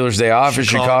 Ferris Bueller's Day Off is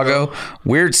Chicago.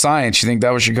 Weird Science, you think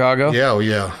that was Chicago? Yeah,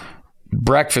 yeah.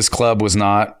 Breakfast Club was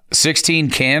not. 16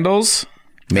 Candles,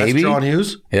 maybe. That's John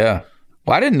Hughes? Yeah.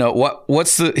 Well, I didn't know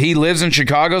he lives in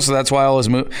Chicago, so that's why all his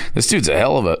this dude's a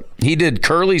hell of it. He did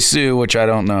Curly Sue, which I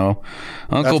don't know.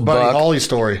 Uncle That's Buddy Buck. Holly's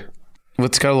story.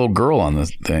 What's got a little girl on the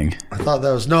thing? I thought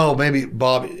that was maybe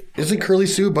Bob. Isn't Curly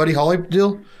Sue Buddy Holly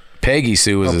deal? Peggy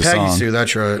Sue was his song. Peggy Sue,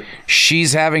 that's right.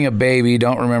 She's Having a Baby.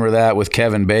 Don't remember that with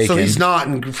Kevin Bacon. So he's not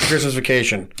in Christmas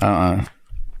Vacation.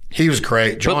 He was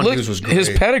great. John Hughes was great. His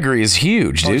pedigree is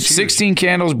huge, dude. Huge. 16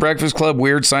 Candles, Breakfast Club,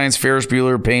 Weird Science, Ferris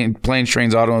Bueller, Planes,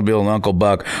 Trains, Automobile, and Uncle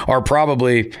Buck are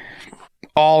probably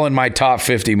all in my top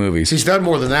 50 movies. He's done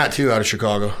more than that, too, out of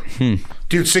Chicago.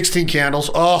 Dude, 16 Candles.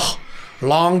 Oh,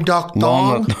 Long Duck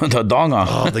Dong. The Donga.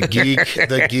 Oh, the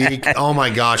geek. Oh, my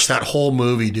gosh, that whole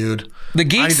movie, dude. The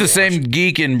geek's the same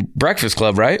geek in Breakfast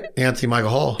Club, right? Anthony Michael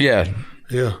Hall. Yeah.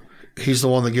 Yeah. He's the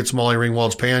one that gets Molly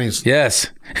Ringwald's panties.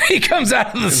 Yes. He comes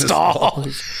out of the stall.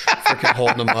 He's freaking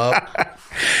holding them up.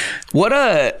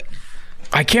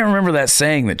 I can't remember that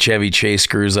saying that Chevy Chase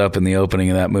screws up in the opening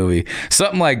of that movie.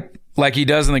 Something like he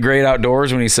does in The Great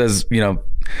Outdoors when he says,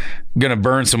 gonna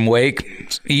burn some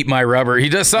wake, eat my rubber. He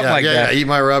does something that. Yeah, eat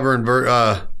my rubber and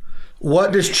burn.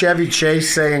 What does Chevy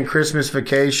Chase say in Christmas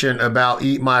Vacation about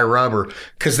eat my rubber?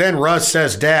 Because then Russ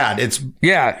says, Dad, it's...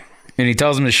 Yeah, and he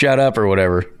tells him to shut up or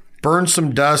whatever. Burn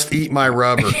some dust, eat my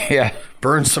rubber. Yeah.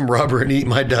 Burn some rubber and eat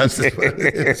my dust. Is what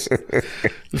it is.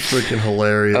 It's freaking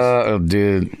hilarious. Oh,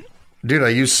 dude. Dude, I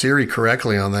used Siri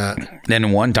correctly on that.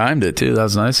 And one-timed it, too.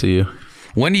 That's nice of you.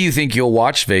 When do you think you'll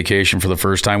watch Vacation for the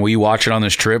first time? Will you watch it on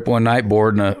this trip one night,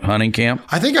 bored in a hunting camp?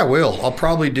 I think I will. I'll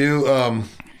probably do...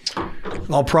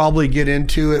 I'll probably get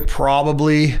into it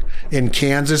probably in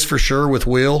Kansas for sure with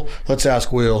Will. Let's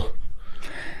ask Will.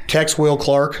 Text Will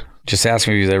Clark. Just ask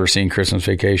him if he's ever seen Christmas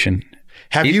Vacation.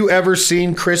 Have you ever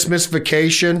seen Christmas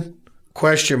Vacation? ?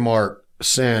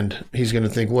 Send. He's going to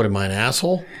think, what, am I an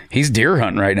asshole? He's deer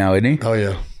hunting right now, isn't he? Oh,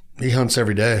 yeah. He hunts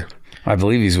every day. I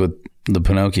believe he's with the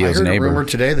Pinocchio's neighbor. I heard a rumor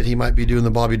today that he might be doing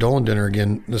the Bobby Dolan dinner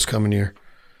again this coming year.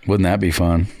 Wouldn't that be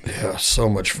fun? Yeah, so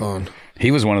much fun. He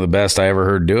was one of the best I ever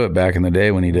heard do it back in the day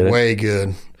when he did it. Way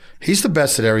good. He's the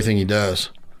best at everything he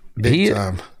does. Big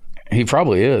time. He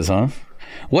probably is, huh?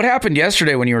 What happened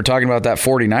yesterday when you were talking about that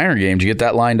 49er game? Did you get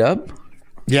that lined up?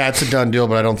 Yeah, it's a done deal,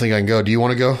 but I don't think I can go. Do you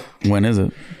want to go? When is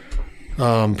it?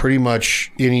 Pretty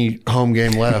much any home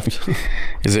game left.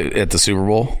 Is it at the Super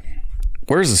Bowl?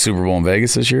 Where's the Super Bowl in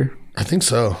Vegas this year? I think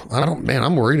so.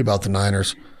 I'm worried about the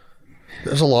Niners.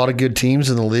 There's a lot of good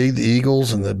teams in the league. The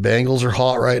Eagles and the Bengals are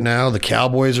hot right now. The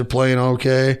Cowboys are playing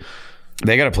okay.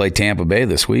 They got to play Tampa Bay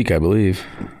this week, I believe,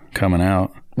 coming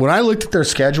out. When I looked at their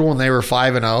schedule and they were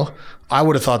 5-0, I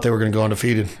would have thought they were going to go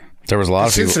undefeated. There was a lot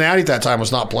of people. Cincinnati at that time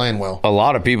was not playing well. A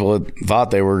lot of people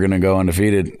thought they were going to go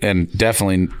undefeated and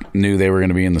definitely knew they were going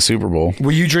to be in the Super Bowl.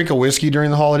 Will you drink a whiskey during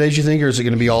the holidays, you think, or is it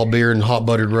going to be all beer and hot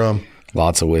buttered rum?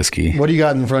 Lots of whiskey. What do you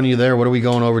got in front of you there? What are we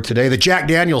going over today? The Jack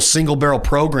Daniel's Single Barrel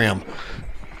Program,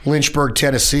 Lynchburg,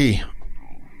 Tennessee.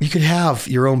 You could have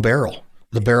your own barrel.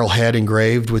 The barrel head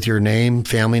engraved with your name,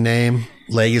 family name,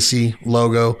 legacy,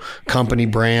 logo, company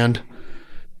brand.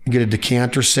 You get a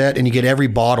decanter set, and you get every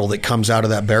bottle that comes out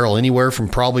of that barrel, anywhere from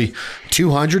probably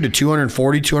 200 to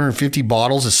 240, 250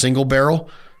 bottles a single barrel.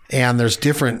 And there's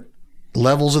different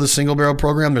levels of the single barrel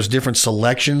program. There's different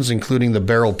selections, including the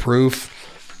barrel proof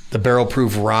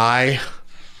rye,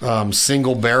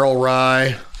 single barrel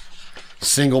rye,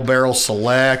 single barrel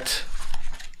select.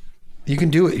 You can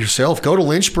do it yourself. Go to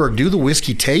Lynchburg, do the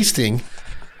whiskey tasting,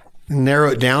 narrow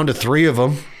it down to 3 of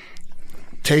them.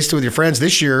 Taste it with your friends.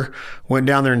 This year, went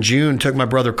down there in June, took my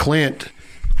brother Clint,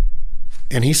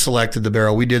 and he selected the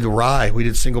barrel. We did the rye. We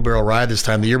did single barrel rye this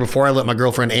time. The year before, I let my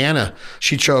girlfriend Anna,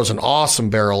 she chose an awesome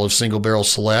barrel of single barrel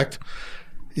select.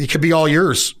 It could be all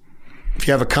yours. If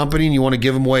you have a company and you want to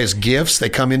give them away as gifts, they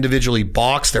come individually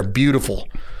boxed. They're beautiful.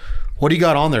 What do you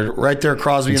got on there? Right there,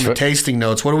 Crosby, in the tasting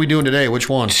notes. What are we doing today? Which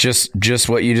one? It's just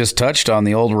what you just touched on,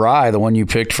 the old rye, the one you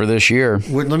picked for this year.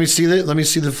 Wait, let me see that. Let me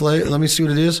see the flavor. Let me see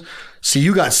what it is. See,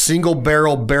 you got single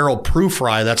barrel proof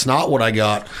rye. That's not what I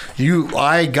got.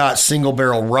 I got single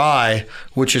barrel rye,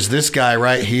 which is this guy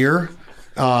right here.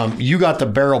 You got the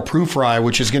barrel proof rye,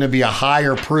 which is going to be a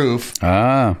higher proof.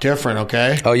 Different,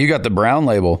 okay? Oh, you got the brown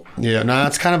label. Yeah, no,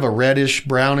 it's kind of a reddish,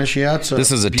 brownish. Yeah,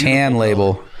 this is a tan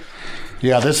label.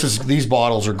 Yeah, these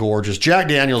bottles are gorgeous. Jack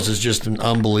Daniel's is just an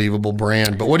unbelievable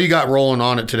brand. But what do you got rolling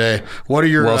on it today? What are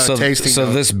your tasting notes?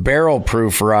 So this barrel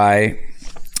proof rye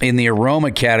in the aroma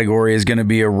category is going to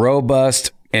be a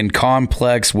robust and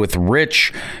complex with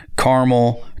rich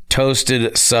caramel,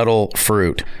 toasted, subtle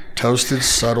fruit. Toasted,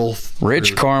 subtle fruit.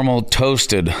 Rich caramel,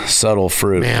 toasted, subtle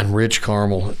fruit. Man, rich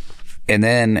caramel. And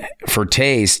then for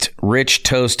taste, rich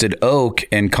toasted oak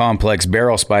and complex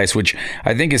barrel spice, which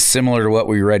I think is similar to what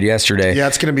we read yesterday. Yeah,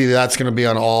 that's going to be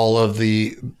on all of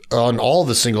the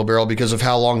single barrel because of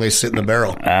how long they sit in the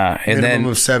barrel. And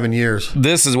minimum of 7 years.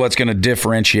 This is what's going to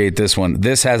differentiate this one.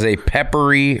 This has a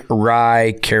peppery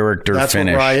rye character finish. That's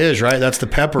what rye is, right? That's the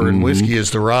pepper, and whiskey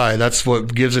is the rye. That's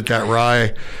what gives it that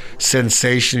rye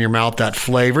sensation in your mouth, that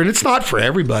flavor. And it's not for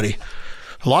everybody.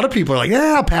 A lot of people are like,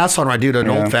 I'll pass on rye. Dude, an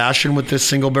old fashioned with this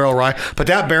single barrel rye. But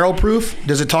that barrel proof,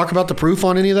 does it talk about the proof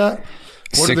on any of that?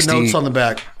 What are the notes on the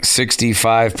back?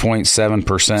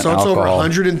 65.7% So it's alcohol. over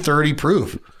 130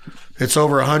 proof. It's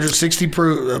over 160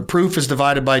 proof. Proof is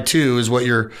divided by 2 is what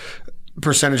your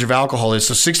percentage of alcohol is.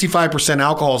 So 65%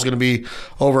 alcohol is going to be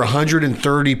over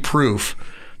 130 proof.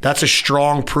 That's a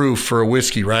strong proof for a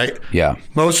whiskey, right? Yeah.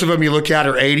 Most of them you look at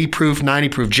are 80 proof, 90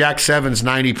 proof. Jack 7's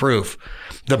 90 proof.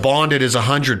 The bonded is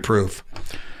 100 proof.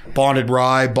 Bonded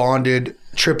rye, bonded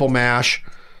triple mash.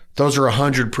 Those are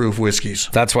 100 proof whiskeys.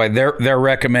 That's why they're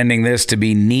recommending this to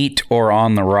be neat or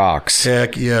on the rocks.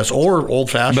 Heck yes, or old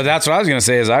fashioned. But that's what I was going to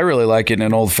say is I really like it in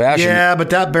an old fashioned. Yeah, but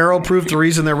that barrel proof, the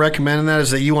reason they're recommending that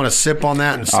is that you want to sip on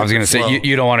that and sip I was going to say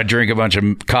you don't want to drink a bunch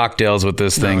of cocktails with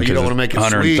this thing. No, you don't want to make it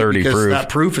 130 sweet because proof. that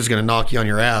proof is going to knock you on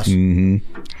your ass.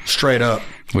 Straight up.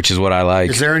 Which is what I like.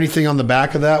 Is there anything on the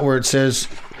back of that where it says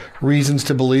reasons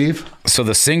to believe? So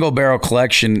the single barrel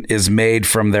collection is made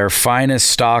from their finest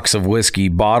stocks of whiskey,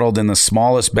 bottled in the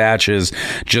smallest batches,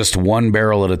 just one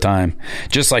barrel at a time.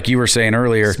 Just like you were saying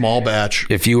earlier. Small batch.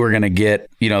 If you were going to get,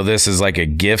 this is like a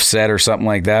gift set or something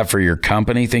like that for your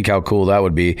company, think how cool that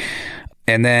would be.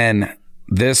 And then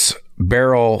this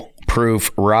barrel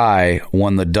proof rye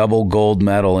won the double gold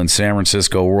medal in San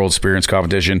Francisco World Spirits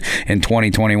Competition in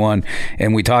 2021.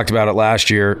 And we talked about it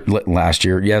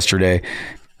yesterday.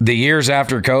 The years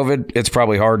after COVID, it's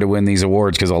probably hard to win these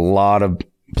awards because a lot of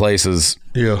places,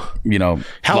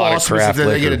 how awesome is it that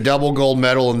they get a double gold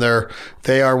medal and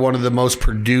they are one of the most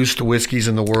produced whiskeys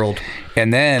in the world.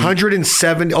 And then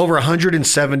over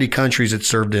 170 countries it's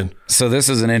served in. So this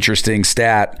is an interesting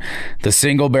stat.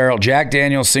 The Jack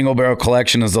Daniel's single barrel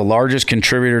collection is the largest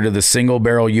contributor to the single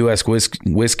barrel U.S.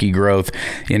 whiskey growth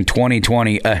in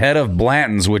 2020, ahead of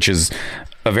Blanton's, which is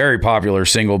a very popular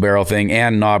single barrel thing,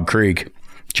 and Knob Creek.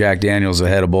 Jack Daniel's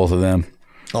ahead of both of them.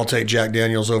 I'll take Jack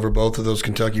Daniel's over both of those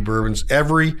Kentucky bourbons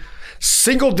every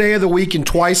single day of the week and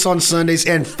twice on Sundays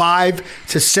and 5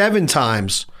 to 7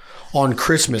 times on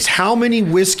Christmas. How many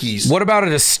whiskeys? What about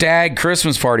at a stag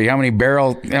Christmas party? How many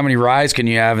ryes can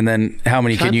you have, and then how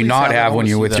many can you not have when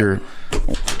you're with your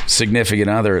significant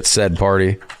other at said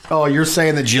party? Oh, you're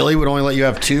saying that Jilly would only let you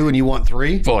have 2 and you want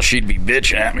 3? Well, she'd be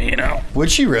bitching at me, Would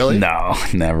she really? No,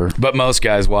 never. But most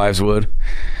guys' wives would.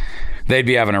 They'd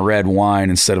be having a red wine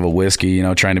instead of a whiskey,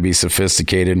 trying to be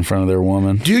sophisticated in front of their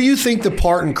woman. Do you think the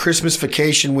part in Christmas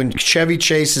Vacation when Chevy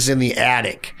Chase is in the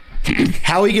attic,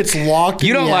 how he gets locked in the attic?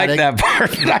 You don't like that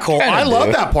part? Cole, I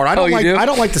love that part. I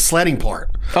don't like the sledding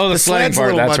part. Oh, the sledding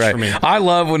part, that's right. For me. I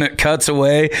love when it cuts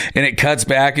away and it cuts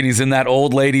back and he's in that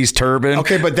old lady's turban.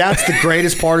 Okay, but that's the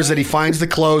greatest part is that he finds the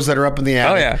clothes that are up in the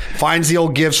attic. Oh, yeah. Finds the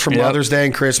old gifts from Mother's Day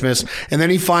and Christmas, and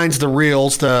then he finds the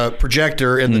reels, the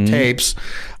projector and the tapes.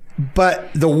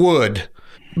 But the wood,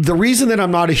 the reason that I'm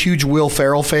not a huge Will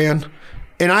Ferrell fan,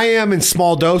 and I am in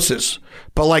small doses,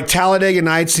 but like Talladega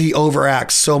Nights, he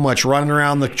overacts so much, running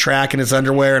around the track in his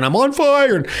underwear, and I'm on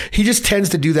fire. And he just tends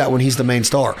to do that when he's the main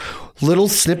star. Little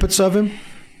snippets of him,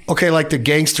 okay, like the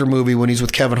gangster movie when he's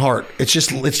with Kevin Hart. It's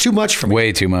too much for me.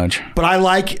 Way too much. But I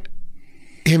like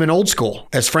him in Old School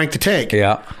as Frank the Tank.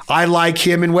 Yeah. I like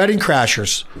him in Wedding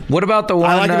Crashers. What about the one?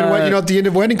 I like him in, at the end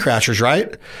of Wedding Crashers,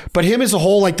 right? But him as a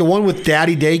whole, like the one with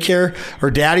Daddy Daycare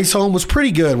or Daddy's Home was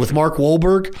pretty good with Mark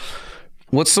Wahlberg.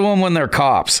 What's the one when they're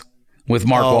cops? With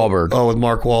Mark Wahlberg. Oh, with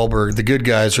Mark Wahlberg. The good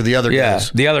guys or the other guys?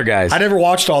 Yeah, the other guys. I never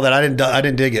watched all that. I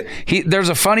didn't dig it. There's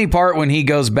a funny part when he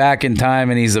goes back in time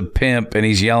and he's a pimp and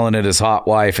he's yelling at his hot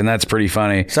wife, and that's pretty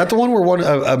funny. Is that the one where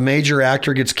a major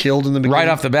actor gets killed in the beginning? Right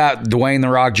off the bat, Dwayne "The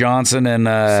Rock" Johnson and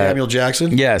Samuel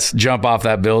Jackson? Yes, jump off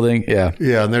that building. Yeah.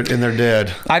 Yeah, and they're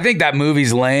dead. I think that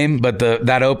movie's lame, but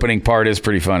that opening part is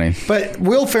pretty funny. But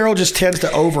Will Ferrell just tends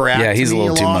to overact. Yeah, he's a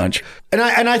little too much. And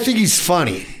I think he's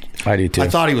funny. I do too. I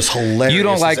thought he was hilarious. You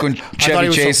don't like when Chevy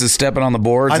Chase is stepping on the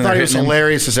boards? I thought he was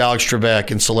hilarious as Alex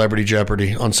Trebek in Celebrity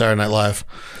Jeopardy on Saturday Night Live.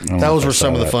 Those were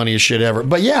some of the funniest shit ever.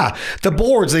 But yeah, the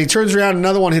boards, and he turns around and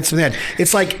another one hits him in the head.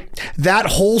 It's like that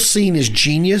whole scene is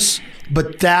genius,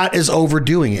 but that is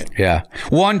overdoing it. Yeah.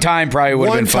 One time probably would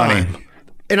have been funny.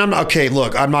 And I'm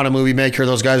not a movie maker.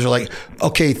 Those guys are like,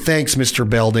 okay, thanks, Mr.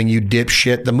 Belding, you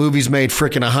dipshit. The movie's made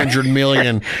freaking $100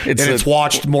 million, and it's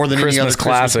watched more than any other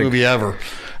Christmas movie ever.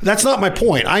 That's not my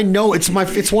point. I know it's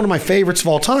one of my favorites of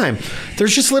all time.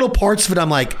 There's just little parts of it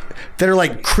that are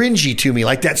like cringy to me,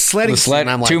 like that sledding scene.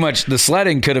 I'm like, too much. The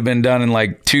sledding could have been done in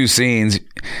like 2 scenes.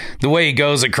 The way he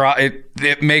goes across,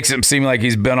 it makes him seem like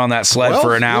he's been on that sled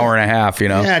for an hour and a half.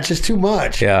 Yeah, it's just too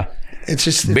much. Yeah.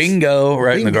 It's bingo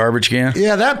right in the garbage can.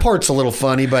 Yeah, that part's a little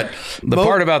funny, but the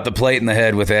part about the plate in the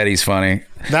head with Eddie's funny.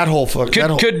 That whole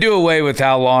could do away with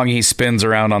how long he spins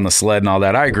around on the sled and all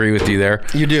that. I agree with you there.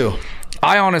 You do.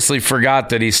 I honestly forgot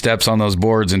that he steps on those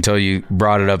boards until you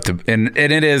brought it up and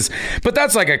it is, but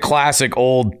that's like a classic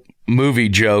old movie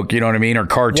joke, you know what I mean? Or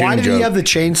cartoon joke. Why did he have the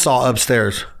chainsaw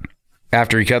upstairs?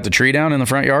 After he cut the tree down in the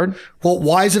front yard? Well,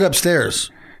 why is it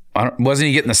upstairs? Wasn't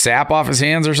he getting the sap off his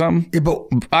hands or something? Yeah, but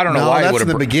I don't know why. That's in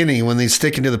the beginning when he's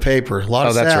sticking to the paper. A lot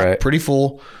of that's sap, right. Pretty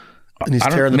full. And he's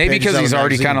tearing the maybe pages because out he's of the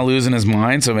already magazine. kind of losing his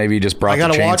mind, so maybe he just brought the chainsaw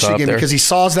up there. I got to watch it again because he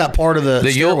saws that part of the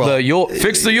stairwell.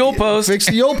 Fix the Yule post. Fix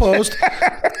the Yule post.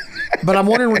 But I'm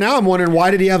wondering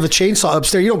why did he have the chainsaw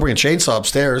upstairs? You don't bring a chainsaw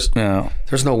upstairs. No.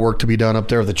 There's no work to be done up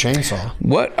there with the chainsaw.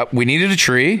 What? We needed a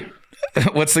tree.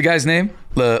 What's the guy's name?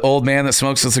 The old man that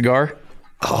smokes a cigar?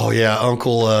 Oh, yeah.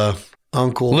 Uncle Lewis.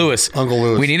 Uncle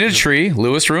Lewis. We needed a tree.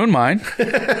 Lewis ruined mine.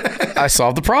 I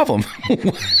solved the problem.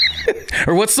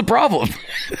 Or what's the problem?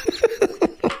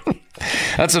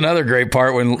 That's another great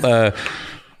part when,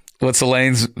 what's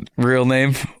Elaine's real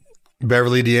name?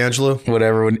 Beverly D'Angelo?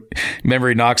 Whatever. Remember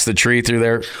he knocks the tree through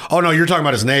there? Oh, no, you're talking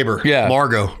about his neighbor. Yeah.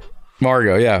 Margot.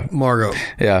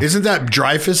 Yeah. Isn't that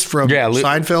Dreyfus from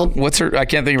Seinfeld? What's her? I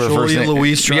can't think of her first name.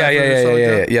 Louise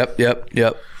Dreyfus. Yeah.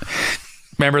 Yep.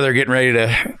 Remember they're getting ready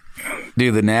to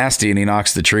do the nasty and he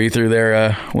knocks the tree through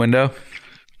their window?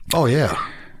 Oh, yeah.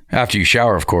 After you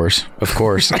shower, of course.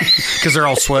 Because they're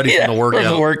all sweaty from the workout.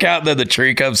 From the workout, then the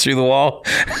tree comes through the wall.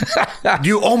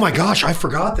 Oh my gosh, I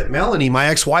forgot that Melanie, my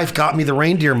ex-wife, got me the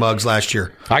reindeer mugs last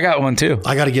year. I got one too.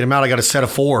 I got to get them out. I got a set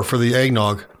of 4 for the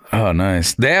eggnog. Oh,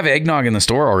 nice. They have eggnog in the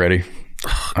store already.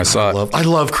 I saw it. I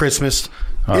love Christmas.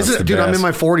 Dude, best. I'm in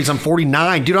my 40s. I'm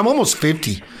 49. Dude, I'm almost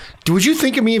 50. Would you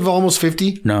think of me of almost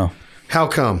 50? No. How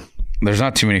come? There's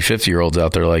not too many 50-year-olds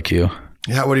out there like you.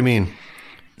 Yeah, what do you mean?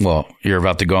 Well, you're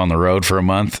about to go on the road for a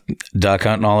month, duck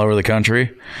hunting all over the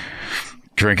country,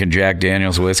 drinking Jack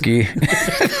Daniel's whiskey.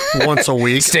 Once a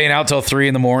week. Staying out till 3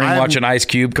 a.m, watching Ice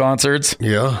Cube concerts.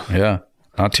 Yeah.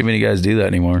 Not too many guys do that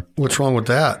anymore. What's wrong with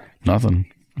that?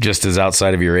 Nothing. Just as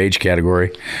outside of your age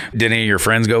category. Did any of your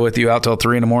friends go with you out till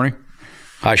 3 a.m?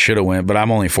 I should have went, but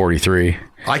I'm only 43.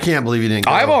 I can't believe you didn't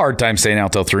go. I have a hard time staying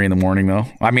out till 3 a.m, though.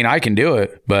 I mean, I can do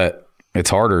it, but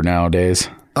it's harder nowadays.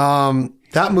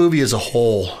 That movie as a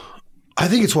whole, I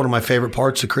think it's one of my favorite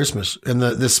parts of Christmas and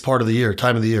this part of the year,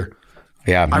 time of the year.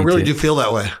 Yeah, I really do feel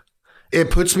that way.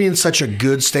 It puts me in such a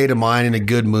good state of mind and a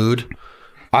good mood.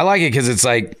 I like it because it's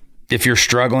like if you're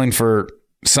struggling for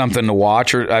something to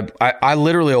watch, or I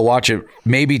literally will watch it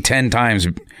maybe 10 times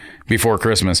before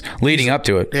Christmas, leading up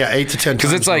to it. Yeah, 8 to 10 times.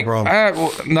 Because it's like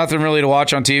nothing really to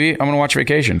watch on TV. I'm going to watch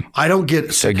Vacation. I don't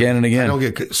get sick again and again. I don't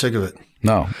get sick of it.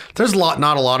 No, there's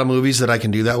not a lot of movies that I can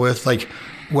do that with. Like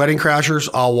Wedding Crashers,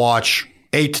 I'll watch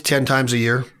 8 to 10 times a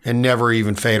year and never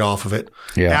even fade off of it.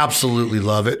 Yeah, absolutely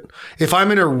love it. If I'm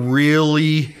in a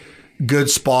really good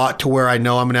spot to where I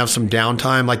know I'm gonna have some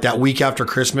downtime, like that week after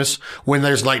Christmas when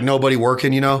there's like nobody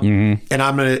working, and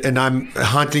I'm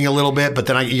hunting a little bit, but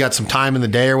then you got some time in the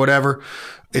day or whatever.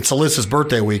 It's Alyssa's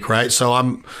birthday week, right? So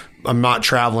I'm not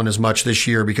traveling as much this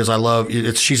year because I love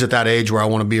it. She's at that age where I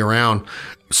want to be around.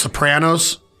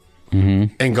 Sopranos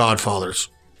and Godfathers.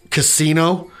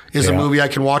 Casino is a movie I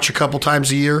can watch a couple times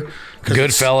a year.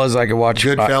 Goodfellas I could watch.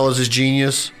 Goodfellas is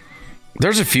genius.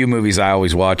 There's a few movies I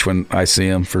always watch when I see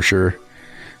them, for sure.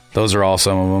 Those are all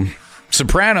some of them.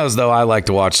 Sopranos, though, I like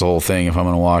to watch the whole thing if I'm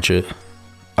going to watch it,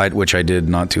 which I did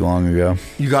not too long ago.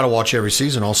 You got to watch every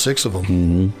season, all 6 of them.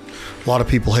 Mm-hmm. A lot of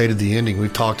people hated the ending.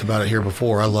 We've talked about it here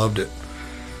before. I loved it.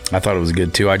 I thought it was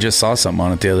good, too. I just saw something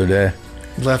on it the other day.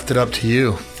 Left it up to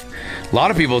you. A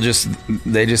lot of people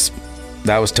that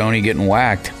was Tony getting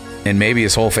whacked, and maybe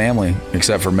his whole family,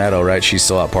 except for Meadow, right? She's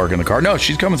still out parking the car. No,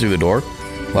 she's coming through the door.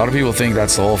 A lot of people think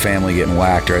that's the whole family getting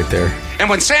whacked right there. And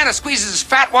when Santa squeezes his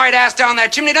fat white ass down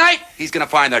that chimney tonight, he's gonna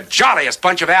find the jolliest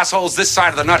bunch of assholes this side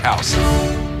of the nut house.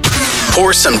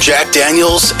 Pour some Jack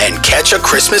Daniels and catch a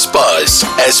Christmas buzz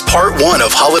as part 1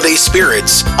 of Holiday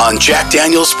Spirits on Jack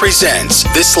Daniels Presents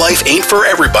This Life Ain't For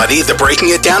Everybody, the Breaking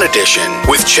It Down edition,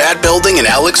 with Chad Belding and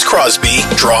Alex Crosby,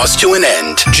 draws to an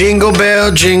end. Jingle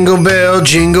bell, jingle bell,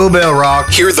 jingle bell rock.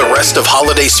 Hear the rest of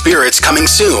Holiday Spirits coming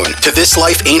soon to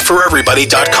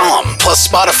thislifeaintforeverybody.com, plus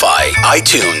Spotify,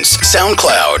 iTunes,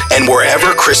 SoundCloud, and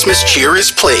wherever Christmas cheer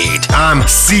is played. I'm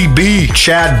CB,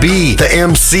 Chad B, the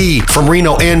MC from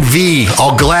Reno NV.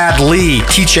 I'll gladly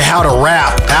teach you how to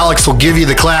rap. Alex will give you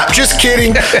the clap. Just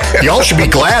kidding. Y'all should be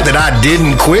glad that I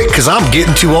didn't quit because I'm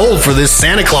getting too old for this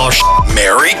Santa Claus.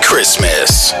 Merry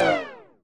Christmas.